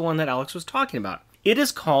sure is the one that Alex was talking about. It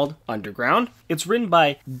is called Underground. It's written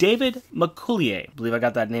by David MacLeod. I believe I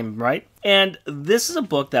got that name right. And this is a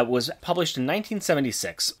book that was published in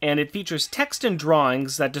 1976, and it features text and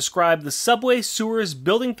drawings that describe the subway, sewers,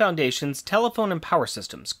 building foundations, telephone and power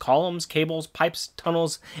systems, columns, cables, pipes,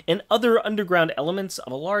 tunnels, and other underground elements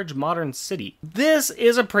of a large modern city. This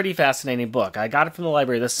is a pretty fascinating book. I got it from the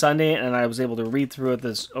library this Sunday, and I was able to read through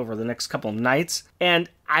it over the next couple of nights, and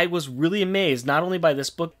I was really amazed not only by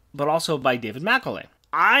this book, but also by David MacLeod.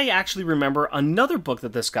 I actually remember another book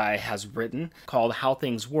that this guy has written called How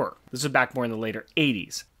Things Were. This is back more in the later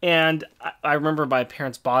 80s. And I remember my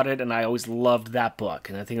parents bought it, and I always loved that book.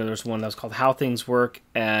 And I think there was one that was called How Things Work,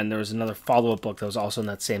 and there was another follow-up book that was also in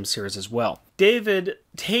that same series as well. David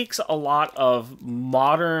takes a lot of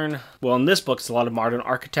modern, well, in this book, it's a lot of modern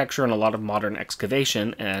architecture and a lot of modern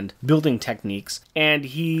excavation and building techniques. And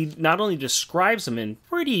he not only describes them in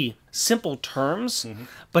pretty simple terms,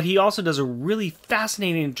 but he also does a really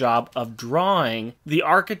fascinating job of drawing the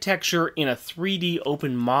architecture in a 3D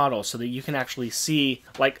open model so that you can actually see,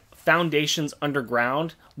 like, foundations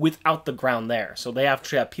underground without the ground there. So they have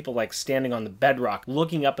to have people like standing on the bedrock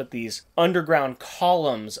looking up at these underground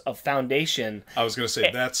columns of foundation. I was going to say,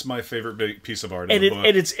 that's my favorite big piece of art in the book.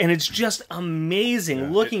 And it's just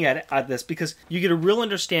amazing looking at this, because you get a real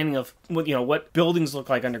understanding of what buildings look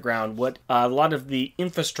like underground, what a lot of the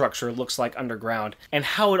infrastructure looks like underground, and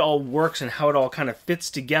how it all works and how it all kind of fits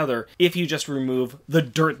together if you just remove the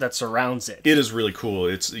dirt that surrounds it. It is really cool.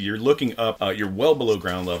 You're looking up, you're well below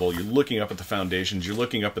ground level, you're looking up at the foundations, you're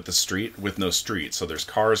looking up up at the street with no street. So there's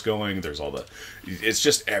cars going, there's all the... It's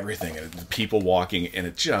just everything, and the people walking, and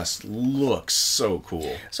it just looks so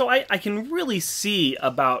cool. So I can really see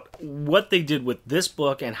about what they did with this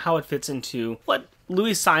book and how it fits into what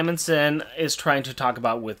Louis Simonson is trying to talk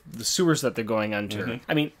about with the sewers that they're going under.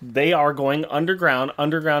 I mean, they are going underground,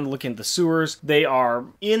 looking at the sewers. They are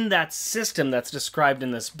in that system that's described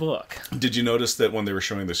in this book. Did you notice that when they were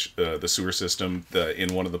showing the sewer system,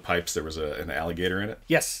 in one of the pipes there was an alligator in it?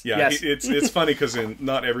 Yes. Yeah, yes. it's funny because in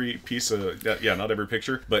not every not every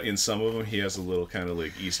picture, but in some of them he has a little kind of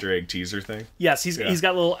like Easter egg teaser thing. Yes, he's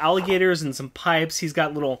got little alligators and some pipes. He's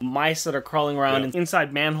got little mice that are crawling around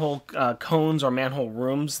inside manhole cones or manhole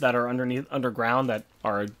rooms that are underground that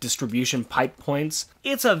are distribution pipe points.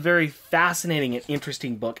 It's a very fascinating and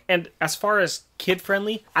interesting book. And as far as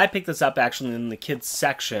kid-friendly, I picked this up actually in the kids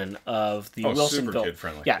section of the Wilsonville. Super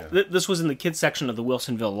kid-friendly. Yeah, this was in the kids section of the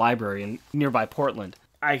Wilsonville Library in nearby Portland.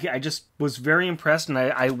 I just was very impressed, and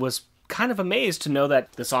I was kind of amazed to know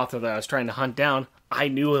that this author that I was trying to hunt down, I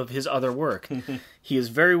knew of his other work. He is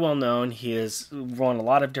very well known. He has won a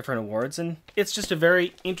lot of different awards, and it's just a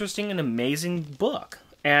very interesting and amazing book.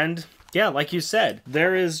 And yeah, like you said,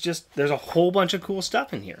 there's a whole bunch of cool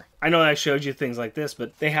stuff in here. I know I showed you things like this,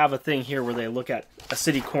 but they have a thing here where they look at a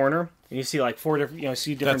city corner and you see like four different,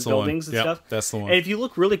 see different buildings and stuff. That's the one. And if you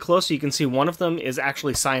look really close, you can see one of them is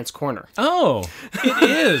actually Science Corner. Oh, it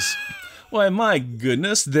is. Why, my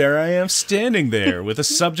goodness, there I am standing there with a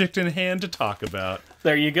subject in hand to talk about.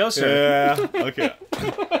 There you go, sir. Yeah, okay.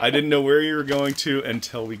 I didn't know where you were going to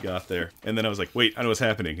until we got there. And then I was like, wait, I know what's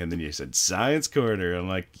happening. And then you said Science Corner. I'm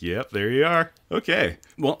like, yep, there you are. Okay.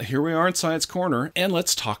 Well, here we are in Science Corner, and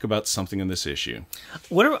let's talk about something in this issue. Are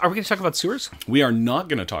we going to talk about sewers? We are not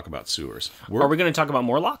going to talk about sewers. Are we going to talk about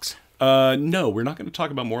Morlocks? No, we're not going to talk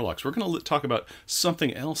about Morlocks. We're going to talk about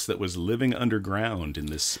something else that was living underground in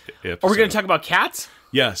this episode. Are we going to talk about cats?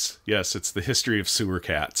 Yes, it's the history of sewer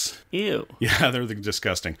cats. Ew. Yeah, they're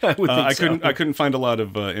disgusting. I would think I couldn't find a lot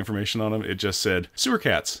of information on them. It just said sewer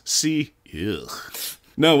cats. See, ugh.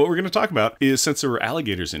 No, what we're going to talk about is, since there were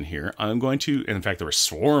alligators in here, and in fact there were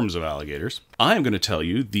swarms of alligators, I'm going to tell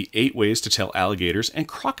you the 8 ways to tell alligators and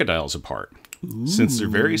crocodiles apart. Ooh. Since they're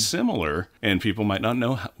very similar, and people might not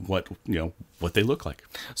know what they look like.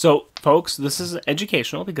 So, folks, this is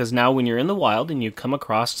educational because now when you're in the wild and you come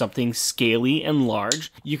across something scaly and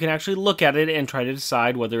large, you can actually look at it and try to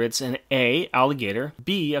decide whether it's an A, alligator,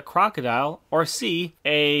 B, a crocodile, or C,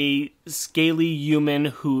 a scaly human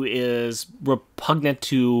who is repugnant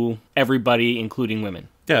to everybody, including women.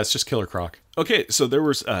 Yeah, it's just Killer Croc. Okay, so there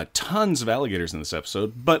was tons of alligators in this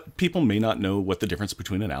episode, but people may not know what the difference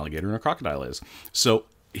between an alligator and a crocodile is. So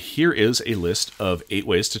here is a list of 8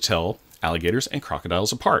 ways to tell alligators and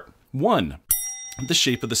crocodiles apart. 1. The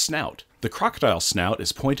shape of the snout. The crocodile snout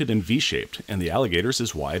is pointed and V-shaped, and the alligator's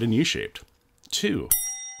is wide and U-shaped. 2.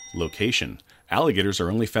 Location. Alligators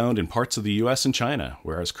are only found in parts of the US and China,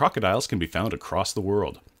 whereas crocodiles can be found across the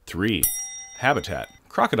world. 3. Habitat.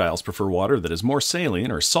 Crocodiles prefer water that is more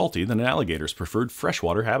saline or salty than an alligator's preferred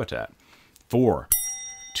freshwater habitat. 4.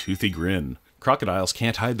 Toothy grin. Crocodiles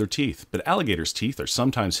can't hide their teeth, but alligators' teeth are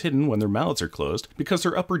sometimes hidden when their mouths are closed because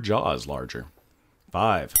their upper jaw is larger.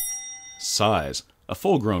 5. Size. A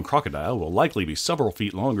full-grown crocodile will likely be several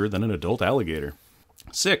feet longer than an adult alligator.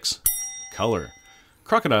 6. Color.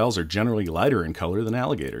 Crocodiles are generally lighter in color than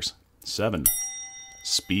alligators. 7.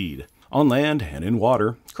 Speed. On land and in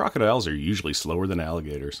water, crocodiles are usually slower than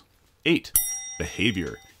alligators. 8.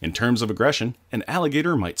 Behavior. In terms of aggression, an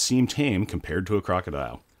alligator might seem tame compared to a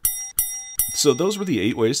crocodile. So those were the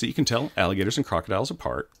 8 ways that you can tell alligators and crocodiles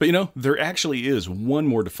apart. But there actually is one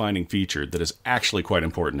more defining feature that is actually quite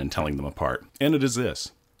important in telling them apart. And it is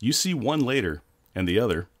this. You see one later, and the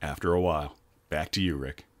other after a while. Back to you,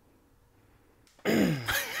 Rick.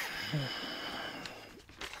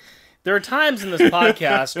 There are times in this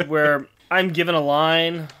podcast where I'm given a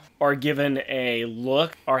line or given a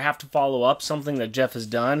look or have to follow up something that Jeff has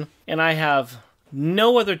done, and I have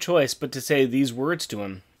no other choice but to say these words to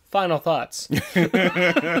him. Final thoughts.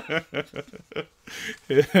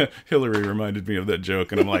 Hillary reminded me of that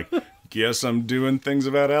joke, and I'm like, guess I'm doing things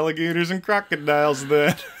about alligators and crocodiles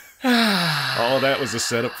then. Oh, that was a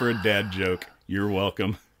setup for a dad joke. You're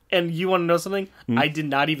welcome. And you want to know something? I did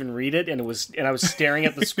not even read it, and I was staring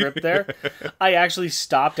at the script there. I actually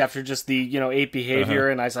stopped after just the 8 behavior,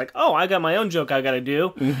 and I was like, oh, I got my own joke I got to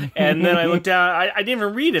do. And then I looked down. I didn't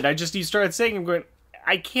even read it. You started saying, I'm going,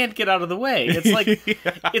 I can't get out of the way.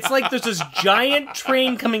 It's like there's this giant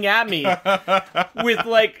train coming at me with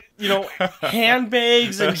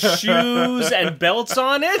handbags and shoes and belts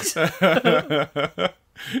on it.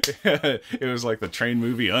 It was like the train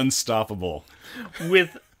movie Unstoppable.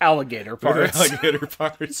 With alligator parts. With alligator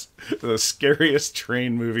parts. The scariest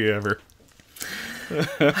train movie ever.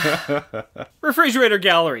 Refrigerator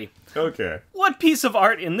gallery. Okay. What piece of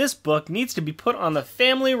art in this book needs to be put on the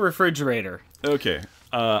family refrigerator? Okay.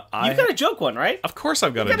 You've got a joke one, right? Of course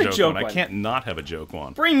I've got a joke one. I can't not have a joke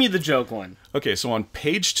one. Bring me the joke one. Okay, so on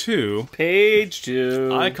page 2... Page 2.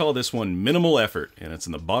 I call this one Minimal Effort, and it's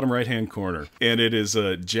in the bottom right-hand corner. And it is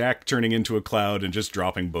Jack turning into a cloud and just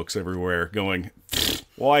dropping books everywhere, going,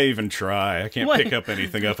 why even try? I can't pick up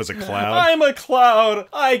anything up as a cloud. I'm a cloud.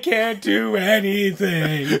 I can't do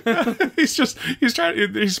anything. He's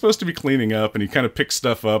supposed to be cleaning up, and he kind of picks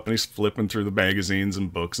stuff up, and he's flipping through the magazines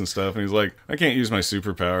and books and stuff, and he's like, I can't use my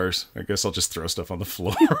superpowers. I guess I'll just throw stuff on the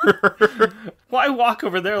floor. Why walk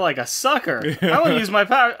over there like a sucker? I want to use my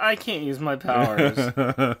power. I can't use my powers.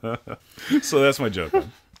 So that's my joke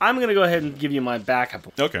one. I'm going to go ahead and give you my backup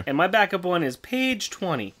one. Okay. And my backup one is page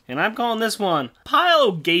 20. And I'm calling this one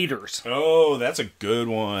Pile Gators. Oh, that's a good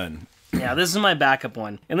one. Yeah, this is my backup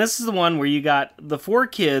one. And this is the one where you got the 4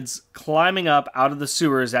 kids climbing up out of the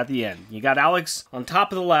sewers at the end. You got Alex on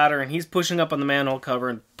top of the ladder, and he's pushing up on the manhole cover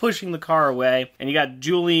and pushing the car away. And you got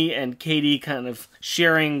Julie and Katie kind of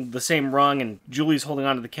sharing the same rung, and Julie's holding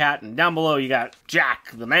onto the cat. And down below, you got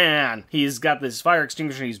Jack, the man. He's got this fire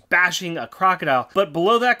extinguisher, and he's bashing a crocodile. But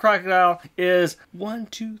below that crocodile is 1,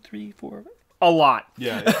 2, 3, 4... a lot.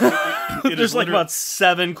 Yeah. There's like about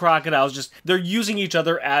 7 crocodiles. Just they're using each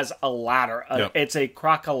other as a ladder. Yep. It's a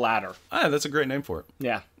crocoladder. Ah, that's a great name for it.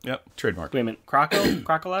 Yeah. Yep. Trademark. Wait a minute.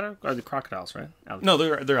 Crocoladder? Are the crocodiles, right? No,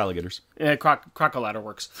 they're alligators. Crocoladder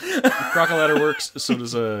works. Crocoladder works. So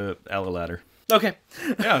does alliladder. Okay.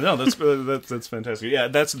 Yeah, no, that's fantastic. Yeah,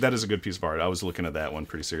 that is a good piece of art. I was looking at that one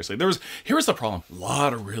pretty seriously. Here was the problem: a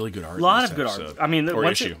lot of really good art. A lot of good art. I mean, a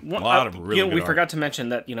lot of really good we art. forgot to mention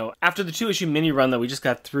that after the 2-issue mini run that we just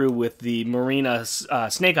got through with the Marina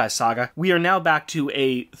Snake Eyes saga, we are now back to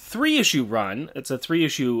a 3-issue run. It's a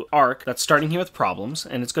 3-issue arc that's starting here with problems,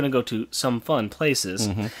 and it's going to go to some fun places.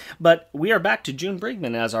 Mm-hmm. But we are back to June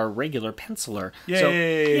Brigman as our regular penciler. Yay! So,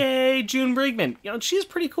 yay, June Brigman! She's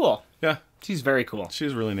pretty cool. Yeah. She's very cool.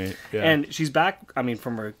 She's really neat. Yeah. And she's back,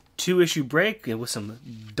 from her 2-issue break with some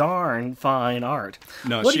darn fine art.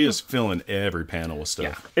 No, she is filling every panel with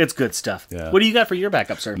stuff. Yeah, it's good stuff. Yeah. What do you got for your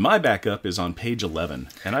backup, sir? My backup is on page 11,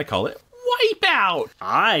 and I call it Wipeout.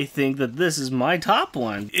 I think that this is my top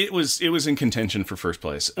one. It was in contention for first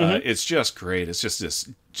place. Mm-hmm. It's just great. It's just this,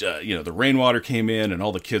 the rainwater came in, and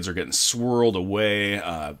all the kids are getting swirled away.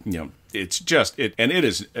 It's just and it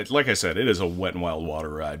is, like I said, it is a Wet and Wild water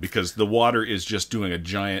ride, because the water is just doing a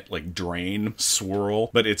giant like swirl,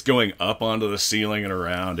 but it's going up onto the ceiling and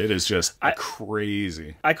around. It is just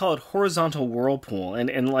crazy. I call it horizontal whirlpool,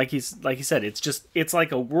 and like he said, it's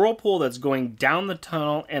like a whirlpool that's going down the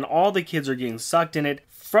tunnel, and all the kids are getting sucked in it.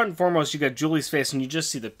 Front and foremost, you got Julie's face, and you just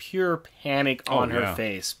see the pure panic on her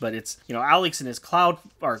face. But it's, Alex in his cloud,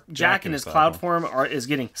 or Jack in his cloud form is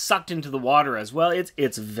getting sucked into the water as well.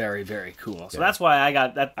 It's very, very cool. So that's why I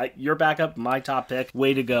got that. Your backup, my top pick.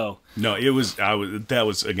 Way to go. No, that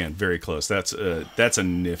was again very close. That's a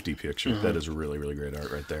nifty picture. Mm-hmm. That is really, really great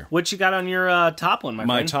art right there. What you got on your top one, my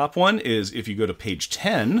friend? My top one is, if you go to page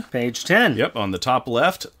 10. Page 10. Yep, on the top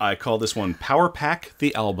left, I call this one Power Pack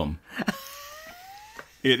the Album.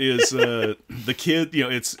 It is the kid,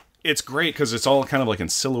 it's great because it's all kind of like in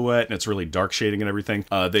silhouette, and it's really dark shading and everything.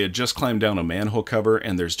 They had just climbed down a manhole cover,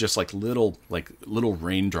 and there's just like little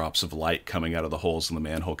raindrops of light coming out of the holes in the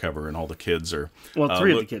manhole cover, and all the kids are... Well,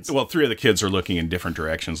 three of the kids. Well, 3 of the kids are looking in different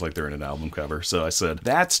directions like they're in an album cover. So I said,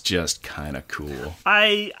 that's just kind of cool.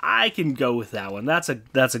 I can go with that one. That's a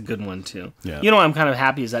good one, too. Yeah. I'm kind of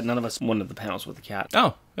happy is that none of us wanted the panels with the cat.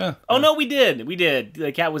 Oh, yeah. Oh, no, we did.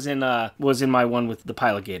 The cat was in my one with the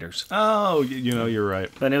pile of gators. Oh, you're right.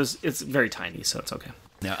 But it's very tiny, so it's okay.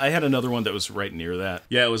 Yeah, I had another one that was right near that.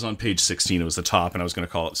 Yeah, it was on page 16. It was the top, and I was going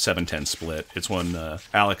to call it 7-10 Split. It's when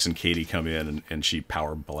Alex and Katie come in, and she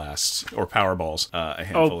power blasts, or power balls, a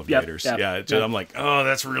handful of gators. Yep. I'm like, oh,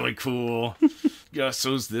 that's really cool. Yeah,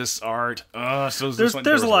 so's this art. So's this one.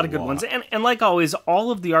 There's a lot of good ones. And like always,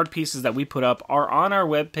 all of the art pieces that we put up are on our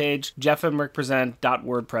webpage,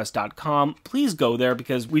 jeffandrickpresent.wordpress.com. Please go there,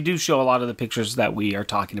 because we do show a lot of the pictures that we are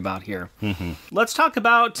talking about here. Mm-hmm. Let's talk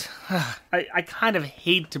about... I kind of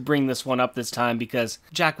hate to bring this one up this time, because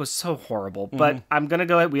Jack was so horrible. Mm-hmm. But I'm going to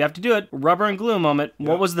go ahead. We have to do it. Rubber and glue moment. Yep.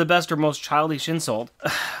 What was the best or most childish insult?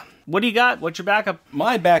 What do you got? What's your backup?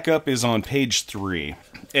 My backup is on page 3,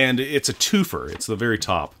 and it's a twofer. It's the very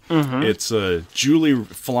top. It's Julie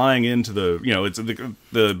flying into the, it's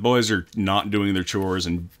the boys are not doing their chores,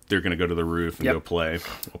 and they're going to go to the roof and go play,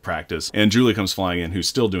 practice. And Julie comes flying in, who's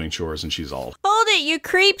still doing chores, and she's all, Hold it, you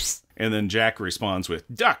creeps. and then Jack responds with,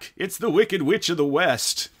 "Duck, it's the Wicked Witch of the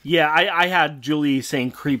West." Yeah, I had Julie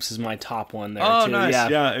saying creeps as my top one there, Oh, too. nice. Yeah.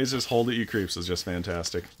 Yeah, it's just Hold It, You Creeps is just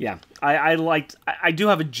fantastic. Yeah, I do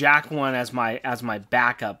have a Jack one as my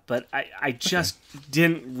backup, but I just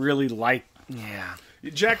didn't really like. Yeah,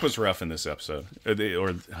 Jack was rough in this episode,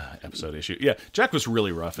 episode issue. Yeah, Jack was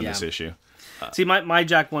really rough in this issue. see, my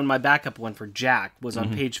Jack one, my backup one for Jack was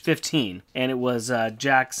on page 15, and it was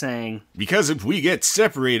Jack saying, "Because if we get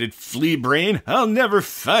separated, Flea Brain, I'll never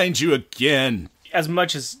find you again." as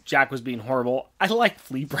much as Jack was being horrible, I like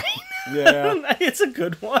Flea Brain. Yeah. It's a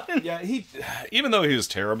good one. Yeah, even though he was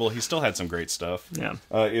terrible, he still had some great stuff. Yeah.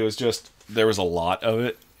 It was just, there was a lot of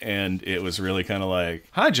it, and it was really kind of like,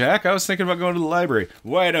 "Hi, Jack, I was thinking about going to the library.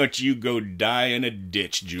 Why don't you go die in a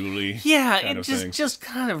ditch, Julie?" Yeah, kind it of thing. just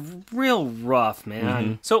kind of real rough,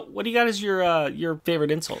 man. So, what do you got as your favorite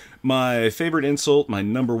insult? My favorite insult, my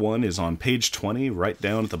number one, is on page 20, right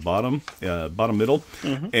down at the bottom middle.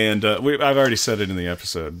 And I've already said it in the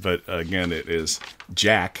episode, but again, it is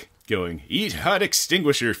Jack going, "Eat hot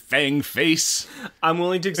extinguisher, fang face." I'm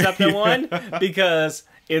willing to accept that one because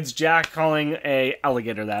it's Jack calling a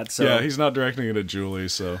alligator that. So, Yeah, he's not directing it at Julie,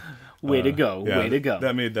 so... way to go, yeah, way to go.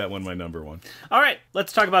 That made that one my number one. All right,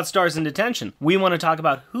 let's talk about stars in detention. We want to talk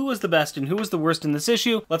about who was the best and who was the worst in this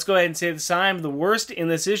issue. Let's go ahead and say this time. The worst in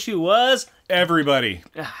this issue was... Everybody.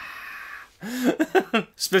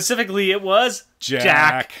 Specifically, it was...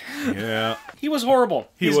 Jack. Yeah. He was horrible.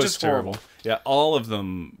 He's He's was just terrible. horrible. Yeah, all of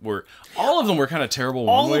them were kind of terrible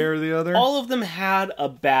one way or the other. All of them had a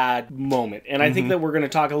bad moment. And I think that we're going to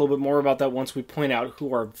talk a little bit more about that once we point out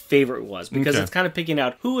who our favorite was. Because Okay. it's kind of picking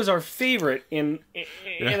out who is our favorite in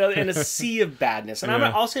a sea of badness. And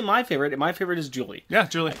Yeah. I'll say my favorite. And my favorite is Julie. Yeah,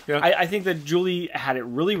 Julie. Yeah. I think that Julie had it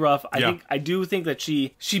really rough. I do think that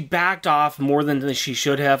she backed off more than she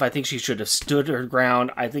should have. I think she should have stood her ground.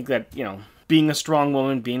 I think that, being a strong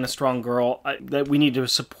woman, being a strong girl, that we need to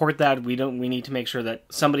support that. We need to make sure that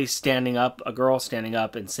somebody's standing up, a girl standing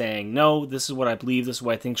up and saying, "No, this is what I believe, this is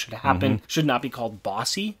what I think should happen." Should not be called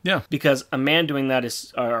bossy. Yeah. Because a man doing that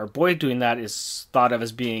or a boy doing that is thought of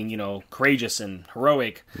as being, courageous and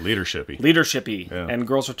heroic, leadershipy. Yeah. And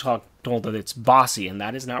girls are told that it's bossy, and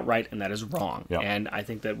that is not right, and that is wrong. Yeah. And I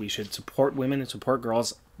think that we should support women and support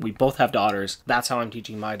girls. We both have daughters. That's how I'm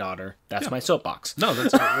teaching my daughter. That's my soapbox. No,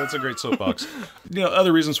 that's a great soapbox.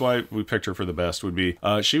 Other reasons why we picked her for the best would be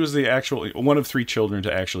she was the actual one of 3 children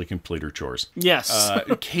to actually complete her chores. Yes.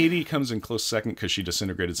 Katie comes in close second because she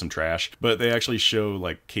disintegrated some trash, but they actually show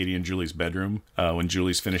like Katie and Julie's bedroom when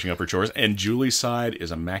Julie's finishing up her chores, and Julie's side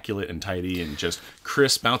is immaculate and tidy and just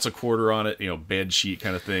crisp, bounce a quarter on it, bed sheet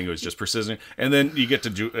kind of thing. It was just precision. And then you get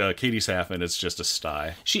to Katie's half, and it's just a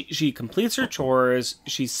sty. She completes her chores.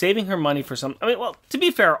 She's saving her money for some. I mean, well, to be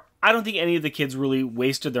fair, I don't think any of the kids really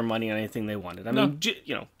wasted their money on anything they wanted. I mean,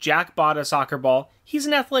 Jack bought a soccer ball. He's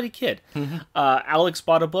an athletic kid. Alex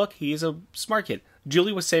bought a book. He's a smart kid.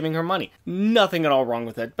 Julie was saving her money. Nothing at all wrong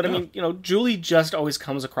with it. But I mean, Julie just always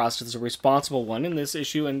comes across as a responsible one in this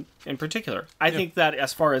issue in particular. I think that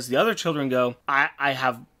as far as the other children go, I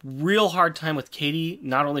have real hard time with Katie,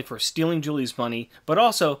 not only for stealing Julie's money, but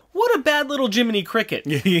also, what a bad little Jiminy Cricket.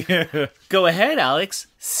 Yeah. Go ahead, Alex.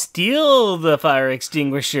 Steal the fire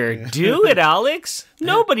extinguisher. Do it, Alex.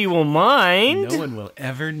 Nobody will mind. No one will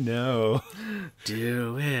ever know.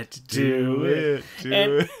 Do it. Do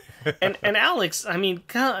it. And Alex, I mean,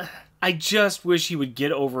 God, I just wish he would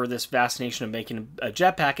get over this fascination of making a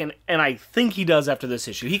jetpack, and I think he does after this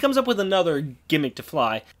issue. He comes up with another gimmick to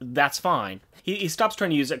fly. That's fine. He stops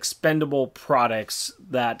trying to use expendable products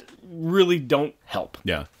that really don't help.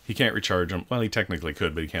 Yeah, he can't recharge them. Well, he technically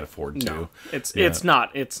could, but he can't afford to. No, it's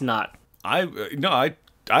not.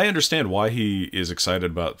 I understand why he is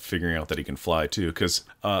excited about figuring out that he can fly too, because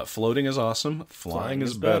floating is awesome, flying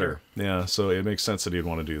is better. Yeah, so it makes sense that he'd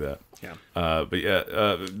want to do that. Yeah.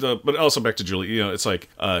 But also back to Julie, it's like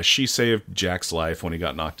she saved Jack's life when he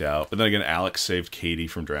got knocked out, but then again, Alex saved Katie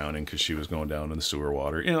from drowning because she was going down in the sewer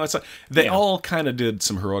water. It's like they all kind of did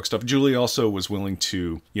some heroic stuff. Julie also was willing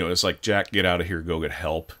to, it's like, Jack, get out of here, go get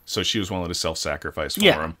help. So she was willing to self-sacrifice for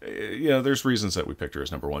him. There's reasons that we picked her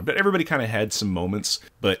as number one, but everybody kind of had some moments,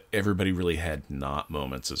 but everybody really had not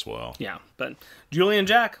moments as well. Yeah, but Julie and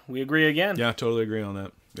Jack, we agree again. Yeah, totally agree on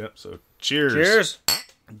that. Yep. So cheers. Cheers.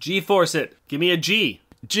 G-force it. Give me a G.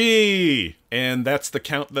 G. And that's the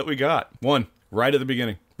count that we got. 1, right at the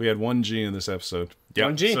beginning. We had 1G in this episode.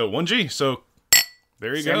 Yep. 1G. So 1G. So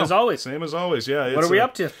there you go. Same as always. Same as always, yeah. What are we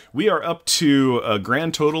up to? We are up to a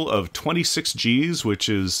grand total of 26 Gs, which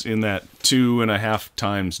is in that 2.5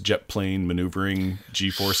 times jet plane maneuvering G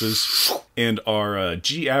forces. And our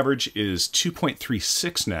G average is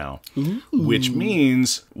 2.36 now, which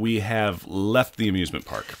means we have left the amusement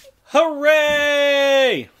park.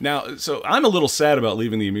 Hooray! Now, so I'm a little sad about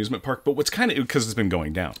leaving the amusement park, but what's kind of, because it's been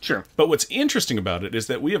going down. Sure. But what's interesting about it is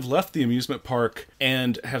that we have left the amusement park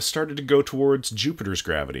and have started to go towards Jupiter's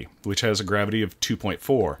gravity, which has a gravity of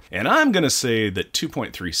 2.4. And I'm going to say that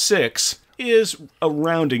 2.36 is a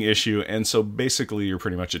rounding issue, and so basically you're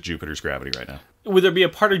pretty much at Jupiter's gravity right now. Would there be a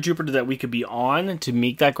part of Jupiter that we could be on to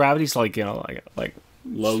meet that gravity? So like, like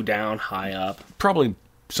low down, high up? Probably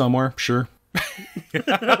somewhere, sure.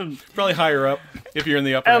 Probably higher up if you're in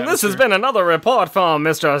the upper And this has atmosphere. been another report from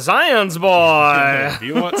Mr. Science Boy. If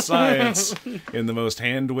you want science in the most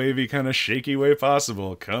hand-wavy kind of shaky way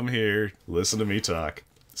possible, come here, listen to me talk.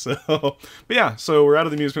 So, but yeah, so we're out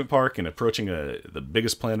of the amusement park and approaching the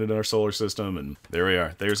biggest planet in our solar system, and there we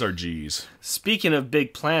are. There's our G's. Speaking of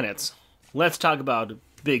big planets, let's talk about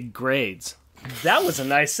big grades. That was a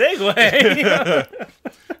nice segue.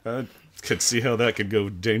 Could see how that could go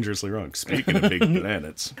dangerously wrong. Speaking of big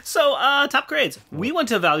planets. So, top grades. We want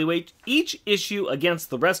to evaluate each issue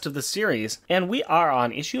against the rest of the series, and we are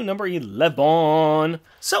on issue number 11.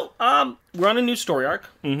 So, we're on a new story arc.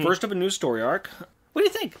 First of a new story arc. What do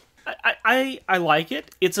you think? I like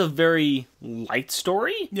it. It's a very light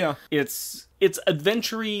story. Yeah. It's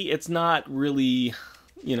adventure-y. It's not really,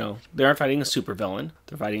 they aren't fighting a supervillain.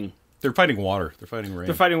 They're fighting water. They're fighting rain.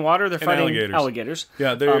 They're fighting water. They're fighting alligators.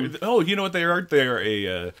 Yeah, they're you know what they are? They are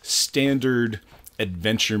a standard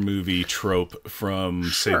adventure movie trope from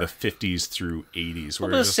say the 50s through 80s, where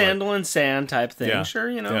it's a sandal and sand type thing. Yeah. Sure,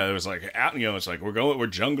 Yeah, it was like it's like we're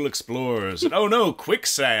jungle explorers. And, oh no,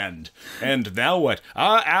 quicksand. And now what?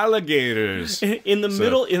 Alligators. In the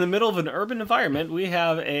middle of an urban environment, we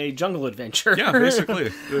have a jungle adventure. Yeah, basically.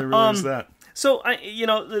 There really is that. So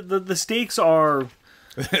the stakes are.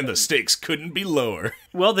 And the stakes couldn't be lower.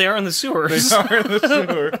 Well, they are in the sewers. They are in the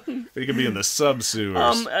sewer. They could be in the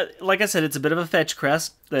sub-sewers. Like I said, it's a bit of a fetch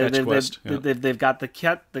quest. They've got the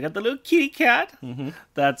cat. They got the little kitty cat. Mm-hmm.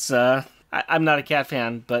 That's. I'm not a cat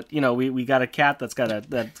fan, but we got a cat that's got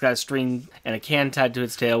a string and a can tied to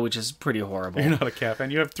its tail, which is pretty horrible. You're not a cat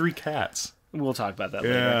fan. You have 3 cats. We'll talk about that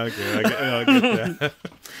Yeah, later. okay, I get that.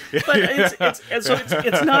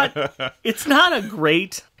 But it's not a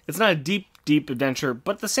great. It's not a deep adventure,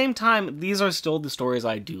 but at the same time, these are still the stories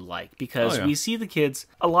I do like, because we see the kids.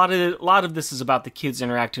 A lot of this is about the kids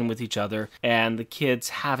interacting with each other and the kids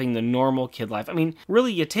having the normal kid life. I mean,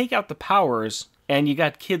 really, you take out the powers and you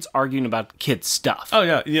got kids arguing about kid stuff. Oh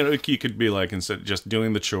yeah, you could be like, instead of just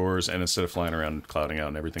doing the chores and instead of flying around and clouding out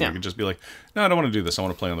and everything, you could just be like, no, I don't want to do this. I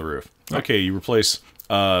want to play on the roof. Right. Okay, you replace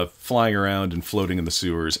flying around and floating in the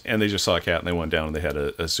sewers, and they just saw a cat and they went down and they had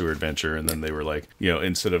a sewer adventure, and then they were like,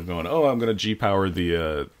 instead of going, oh, I'm going to G-power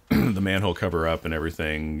the the manhole cover up and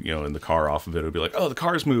everything, and the car off of it, would be like, oh, the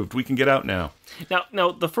car's moved, we can get out now.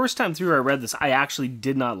 Now, the first time through I read this, I actually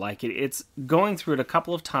did not like it. It's going through it a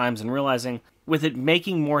couple of times and realizing, with it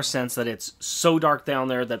making more sense that it's so dark down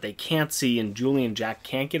there that they can't see and Julie and Jack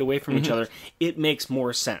can't get away from each other, it makes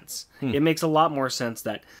more sense. It makes a lot more sense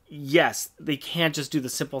that, yes, they can't just do the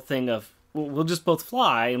simple thing of, we'll just both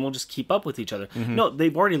fly and we'll just keep up with each other. No,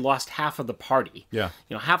 they've already lost half of the party. Yeah.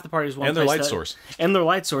 Half the party is one and their light source. And their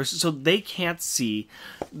light source, so they can't see.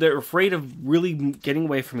 They're afraid of really getting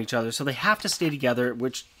away from each other, so they have to stay together,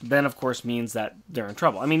 which then, of course, means that they're in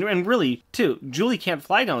trouble. I mean, and really, too, Julie can't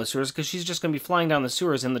fly down the sewers because she's just going to be flying down the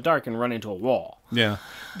sewers in the dark and run into a wall. Yeah.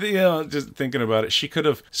 Just thinking about it, she could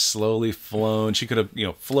have slowly flown. She could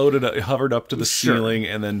have, floated, hovered up to the ceiling,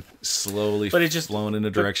 and then slowly flown in a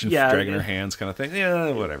direction, dragging her hands, kind of thing.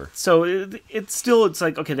 Yeah, whatever. So it's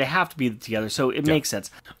like, okay, they have to be together, so it makes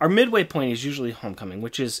sense. Our midway point is usually Homecoming,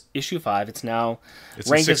 which is issue 5. It's now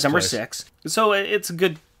ranked as number 6. So it's a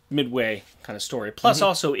good midway kind of story. Plus,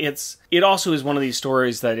 also it also is one of these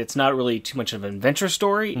stories that it's not really too much of an adventure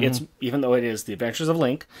story. It's, even though it is the Adventures of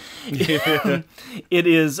Link, it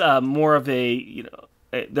is more of a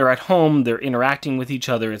they're at home, they're interacting with each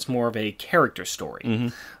other. It's more of a character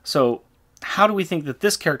story. So, how do we think that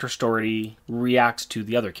this character story reacts to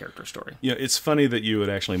the other character story? Yeah, it's funny that you would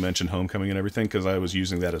actually mention Homecoming and everything, because I was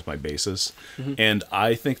using that as my basis, and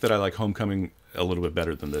I think that I like Homecoming a little bit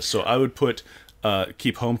better than this. So I would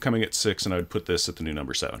keep Homecoming at 6, and I would put this at the new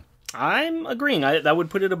number 7. I'm agreeing. That would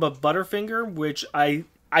put it above Butterfinger, which I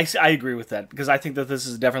I agree with that, because I think that this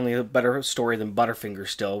is definitely a better story than Butterfinger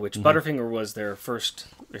still, which Butterfinger was their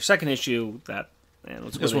second issue that... And it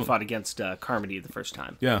was when they fought against Carmody the first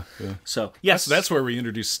time. Yeah. So, yes. That's where we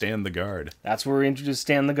introduced Stan the Guard. That's where we introduced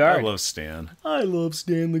Stan the Guard. I love Stan. Guard.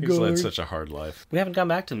 He's led such a hard life. We haven't gone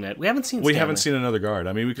back to him yet. We haven't seen We Stanley. haven't seen another guard.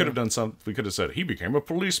 I mean, we could have done some... We could have said, he became a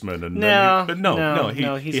policeman. And No, but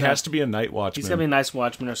he he's has to be a night watchman. He's going to be a nice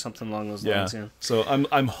watchman or something along those lines. Yeah. So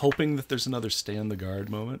I'm hoping that there's anher Stan the Guard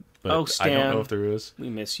moment. But Stan. I don't know if there is.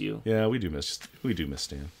 We miss you. Yeah, we do miss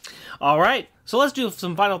Stan. All right. So let's do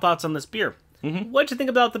some final thoughts on this beer. What'd you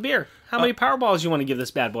think about the beer? How many Powerballs you want to give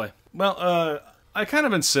this bad boy? Well, I kind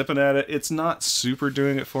of been sipping at it. It's not super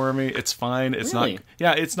doing it for me. It's fine. It's really? not.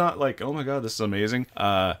 Yeah, it's not like, oh my god, this is amazing.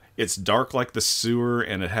 It's dark like the sewer,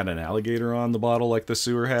 and it had an alligator on the bottle like the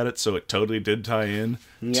sewer had it, so it totally did tie in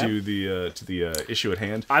to the issue at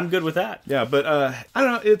hand. I'm good with that. Yeah, but I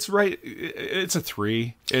don't know. It's right. It's a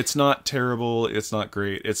 3. It's not terrible. It's not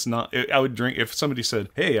great. It's not. I would drink if somebody said,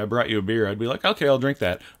 "Hey, I brought you a beer." I'd be like, "Okay, I'll drink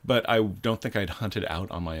that." But I don't think I'd hunt it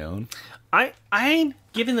out on my own. I'm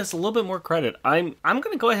giving this a little bit more credit. I'm going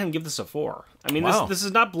to go ahead and give this a 4. I mean, Wow. this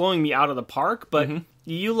is not blowing me out of the park, but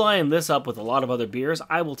you line this up with a lot of other beers,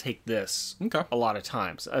 I will take this a lot of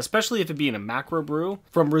times, especially if it be in a macro brew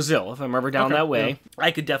from Brazil. If I'm ever down that way,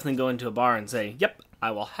 I could definitely go into a bar and say, yep, I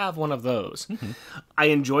will have one of those. I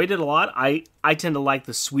enjoyed it a lot. I tend to like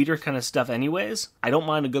the sweeter kind of stuff anyways. I don't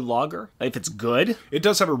mind a good lager if it's good. It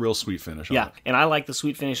does have a real sweet finish on it. And I like the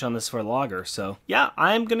sweet finish on this for a lager. So, yeah,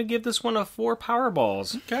 I'm going to give this one a 4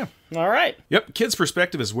 Powerballs. Okay. All right. Yep, Kid's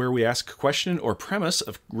Perspective is where we ask a question or premise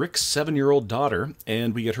of Rick's 7-year-old daughter,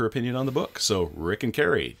 and we get her opinion on the book. So, Rick and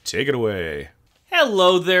Carrie, take it away.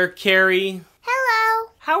 Hello there, Carrie.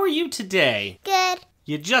 Hello. How are you today? Good.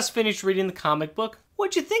 You just finished reading the comic book.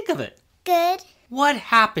 What'd you think of it? Good. What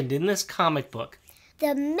happened in this comic book?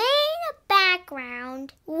 The main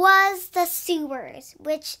background was the sewers,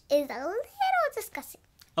 which is a little disgusting.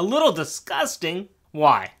 A little disgusting?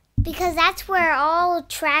 Why? Because that's where all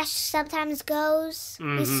trash sometimes goes.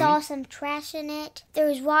 We saw some trash in it. There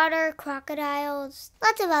was water, crocodiles,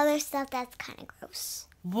 lots of other stuff that's kind of gross.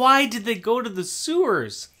 Why did they go to the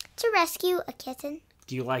sewers? To rescue a kitten.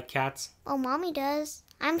 Do you like cats? Well, Mommy does.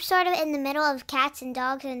 I'm sort of in the middle of cats and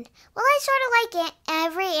dogs, and, well, I sort of like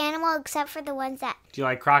every animal except for the ones that... Do you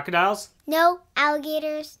like crocodiles? No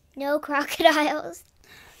alligators, no crocodiles.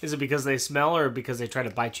 Is it because they smell or because they try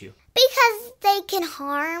to bite you? Because they can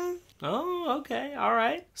harm. Oh, okay. All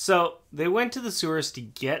right. So they went to the sewers to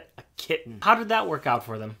get a kitten. How did that work out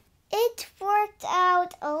for them? It worked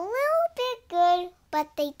out a little bit good,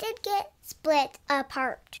 but they did get split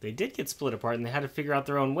apart. They did get split apart and they had to figure out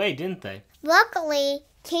their own way, didn't they? Luckily,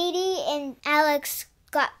 Katie and Alex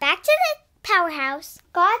got back to the powerhouse,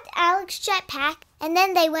 got Alex's jetpack, and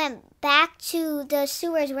then they went back to the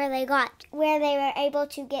sewers where they were able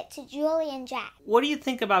to get to Julie and Jack. What do you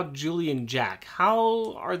think about Julie and Jack?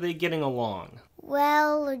 How are they getting along?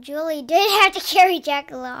 Well, Julie did have to carry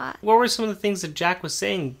Jack a lot. What were some of the things that Jack was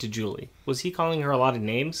saying to Julie? Was he calling her a lot of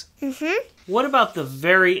names? Mm-hmm. What about the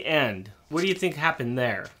very end? What do you think happened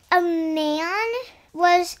there? A man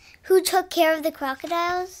was who took care of the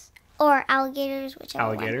crocodiles or alligators, whichever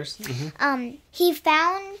Alligators? one. Mm-hmm. He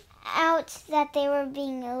found out that they were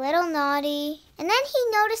being a little naughty, and then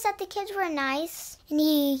he noticed that the kids were nice, and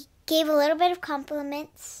he gave a little bit of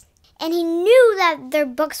compliments, and he knew that their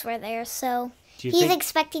books were there, so he's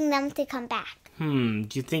expecting them to come back. Do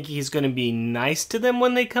you think he's going to be nice to them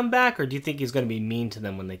when they come back, or do you think he's going to be mean to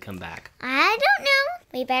them when they come back? I don't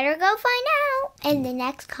know. We better go find out in the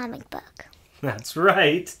next comic book. That's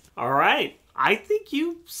right. All right. I think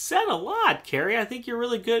you said a lot, Carrie. I think you're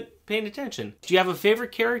really good paying attention. Do you have a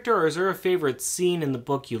favorite character, or is there a favorite scene in the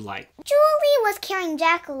book you like? Julie was carrying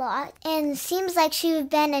Jack a lot, and it seems like she's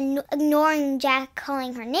been ignoring Jack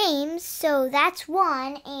calling her names, so that's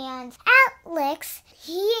one. And Alex,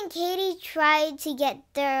 he and Katie tried to get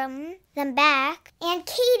them back. And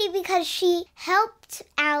Katie, because she helped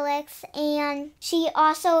Alex, and she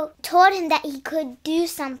also told him that he could do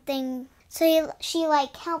something. So she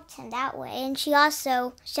helped him that way. And she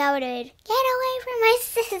also shouted, "Get away from my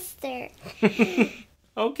sister."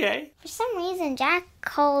 Okay. For some reason, Jack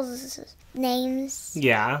calls names.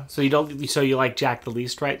 Yeah. So you like Jack the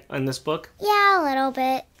least, right, in this book? Yeah, a little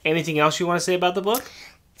bit. Anything else you want to say about the book?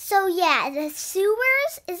 So yeah, the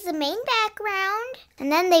sewers is the main background. And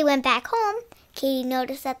then they went back home. Katie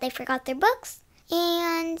noticed that they forgot their books.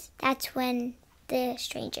 And that's when the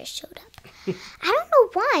strangers showed up. I don't know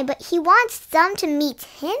why, but he wants them to meet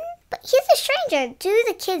him. But he's a stranger. Do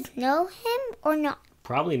the kids know him or not?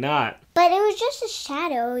 Probably not. But it was just a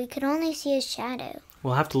shadow. You could only see his shadow.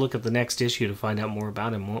 We'll have to look at the next issue to find out more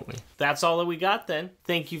about him, won't we? That's all that we got then.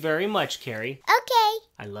 Thank you very much, Carrie. Okay.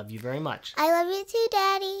 I love you very much. I love you too,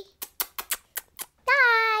 Daddy.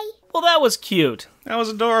 Bye. Well, that was cute. That was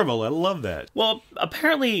adorable. I love that. Well,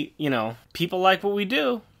 apparently, people like what we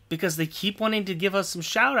do because they keep wanting to give us some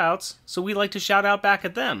shout-outs, so we like to shout out back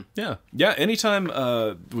at them. Yeah. Yeah, anytime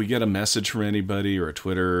we get a message from anybody or a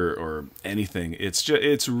Twitter or anything,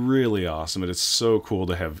 it's really awesome, and it's so cool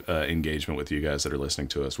to have engagement with you guys that are listening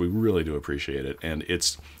to us. We really do appreciate it, and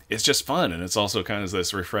it's just fun, and it's also kind of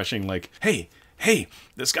this refreshing, like, hey,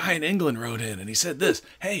 this guy in England wrote in and he said this.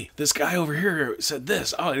 Hey, this guy over here said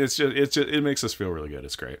this. Oh, it makes us feel really good.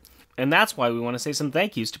 It's great. And that's why we want to say some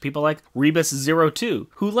thank yous to people like Rebus02,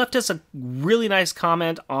 who left us a really nice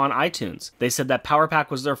comment on iTunes. They said that Power Pack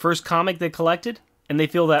was their first comic they collected, and they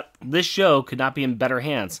feel that this show could not be in better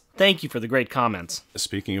hands. Thank you for the great comments.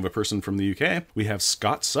 Speaking of a person from the UK, we have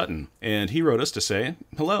Scott Sutton, and he wrote us to say,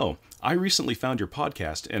 hello. I recently found your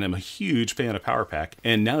podcast and am a huge fan of Power Pack,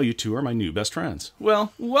 and now you two are my new best friends.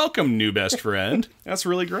 Well, welcome, new best friend. That's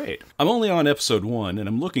really great. I'm only on episode 1, and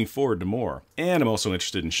I'm looking forward to more. And I'm also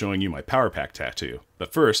interested in showing you my Power Pack tattoo.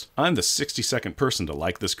 But first, I'm the 62nd person to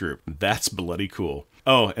like this group. That's bloody cool.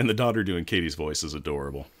 Oh, and the daughter doing Katie's voice is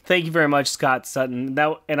adorable. Thank you very much, Scott Sutton.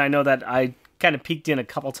 And I know that I kind of peeked in a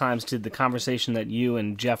couple times to the conversation that you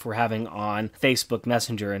and Jeff were having on Facebook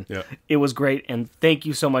Messenger, and It was great, and thank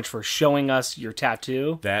you so much for showing us your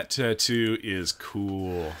tattoo. That tattoo is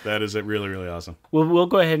cool. That is really, really awesome. We'll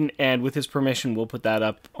go ahead and with his permission, we'll put that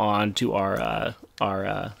up onto our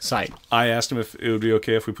site. I asked him if it would be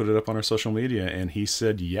okay if we put it up on our social media, and he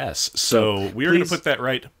said yes. So we're going to put that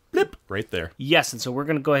right there. Yes, and so we're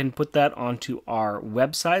going to go ahead and put that onto our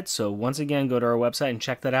website. So once again, go to our website and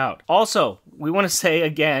check that out. Also, we want to say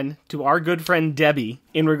again to our good friend Debbie,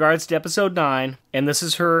 in regards to episode 9, and this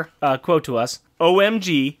is her quote to us,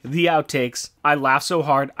 OMG, the outtakes. I laughed so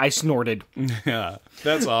hard, I snorted. Yeah,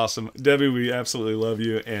 that's awesome. Debbie, we absolutely love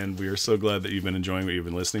you, and we are so glad that you've been enjoying what you've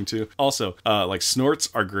been listening to. Also, snorts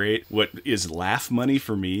are great. What is laugh money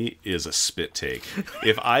for me is a spit take.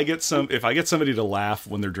 If I get somebody to laugh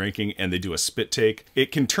when they're drinking and they do a spit take,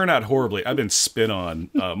 it can turn out horribly. I've been spit on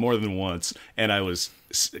more than once, and I was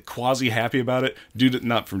quasi happy about it,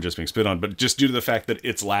 not from just being spit on, but just due to the fact that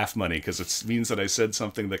it's laugh money, because it means that I said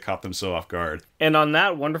something that caught them so off guard. And on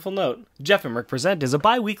that wonderful note, Jeff and Rick Present is a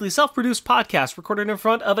bi-weekly self-produced podcast recorded in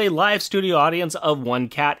front of a live studio audience of one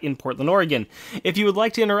cat in Portland, Oregon. If you would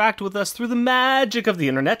like to interact with us through the magic of the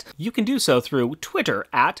internet, you can do so through Twitter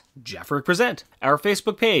at Jeff Rick Present, our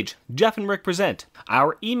Facebook page, Jeff and Rick Present,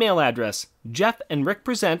 our email address, Jeff and Rick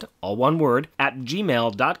Present, all one word, at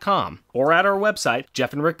gmail.com, or at our website,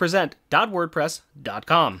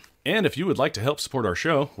 jeffandrickpresent.wordpress.com. And if you would like to help support our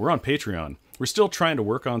show, we're on Patreon. We're still trying to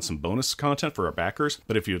work on some bonus content for our backers,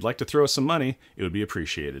 but if you'd like to throw us some money, it would be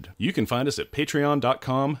appreciated. You can find us at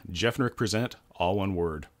patreon.com, Jeff and Rick Present, all one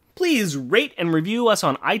word. Please rate and review us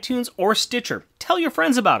on iTunes or Stitcher. Tell your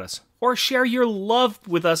friends about us, or share your love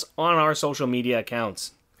with us on our social media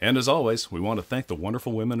accounts. And as always, we want to thank the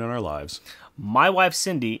wonderful women in our lives. My wife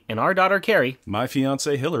Cindy and our daughter Carrie. My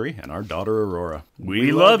fiancée Hillary and our daughter Aurora.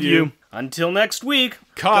 We love you. Until next week.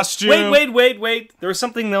 Costume. Wait. There was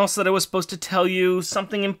something else that I was supposed to tell you.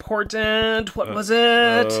 Something important. What was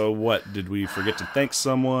it? What? Did we forget to thank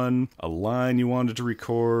someone? A line you wanted to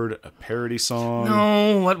record? A parody song?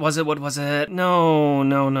 No. What was it?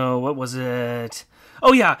 No. What was it?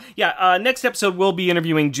 Oh, yeah. Next episode, we'll be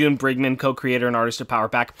interviewing June Brigman, co-creator and artist of Power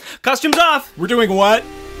Pack. Costumes off! We're doing what?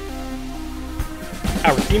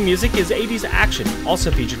 Our theme music is 80s Action. Also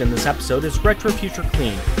featured in this episode is RetroFuture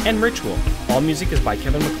Clean and Ritual. All music is by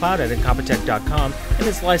Kevin MacLeod at Incompetech.com and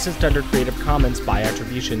is licensed under Creative Commons by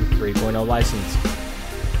Attribution 3.0 license.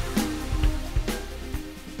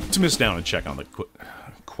 To miss down and check on the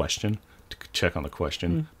question. To check on the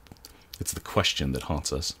question. It's the question that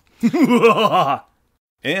haunts us.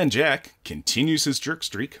 And Jack continues his jerk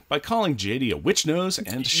streak by calling JD a witch nose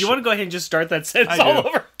and You want to go ahead and just start that sentence all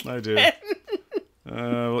over? I do.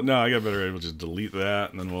 No, I got better. We'll just delete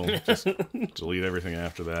that, and then we'll just delete everything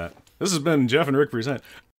after that. This has been Jeff and Rick Present.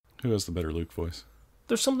 Who has the better Luke voice?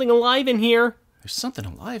 There's something alive in here. There's something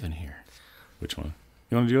alive in here. Which one?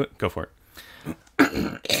 You want to do it? Go for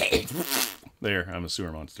it. There, I'm a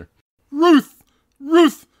sewer monster. Ruth!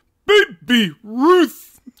 Baby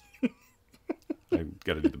Ruth! I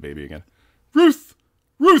gotta do the baby again. Ruth!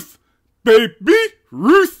 Baby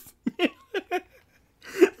Ruth!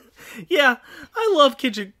 Yeah, I love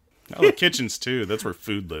kitchen. I love kitchens too. That's where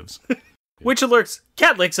food lives. Which alerts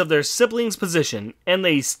cat licks of their siblings' position, and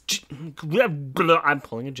they. I'm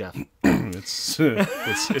pulling a Jeff.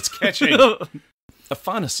 It's catching. A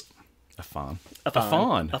fawn is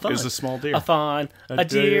a small deer. A fawn, a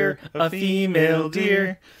deer, a female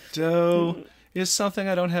deer. Doe is something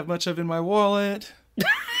I don't have much of in my wallet.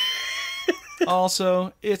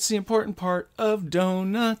 Also, it's the important part of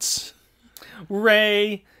donuts.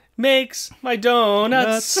 Ray makes my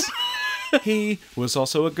donuts. He was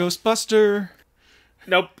also a Ghostbuster.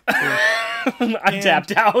 Nope. I'm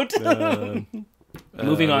tapped out.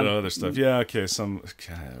 Moving on. Other stuff. Yeah, okay, some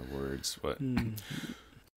words. What?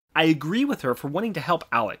 I agree with her for wanting to help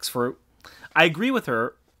Alex. I agree with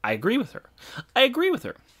her. I agree with her. I agree with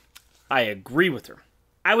her. I agree with her.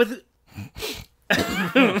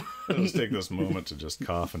 Let's take this moment to just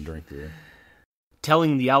cough and drink beer.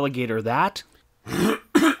 Telling the alligator that I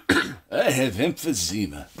have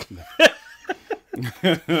emphysema.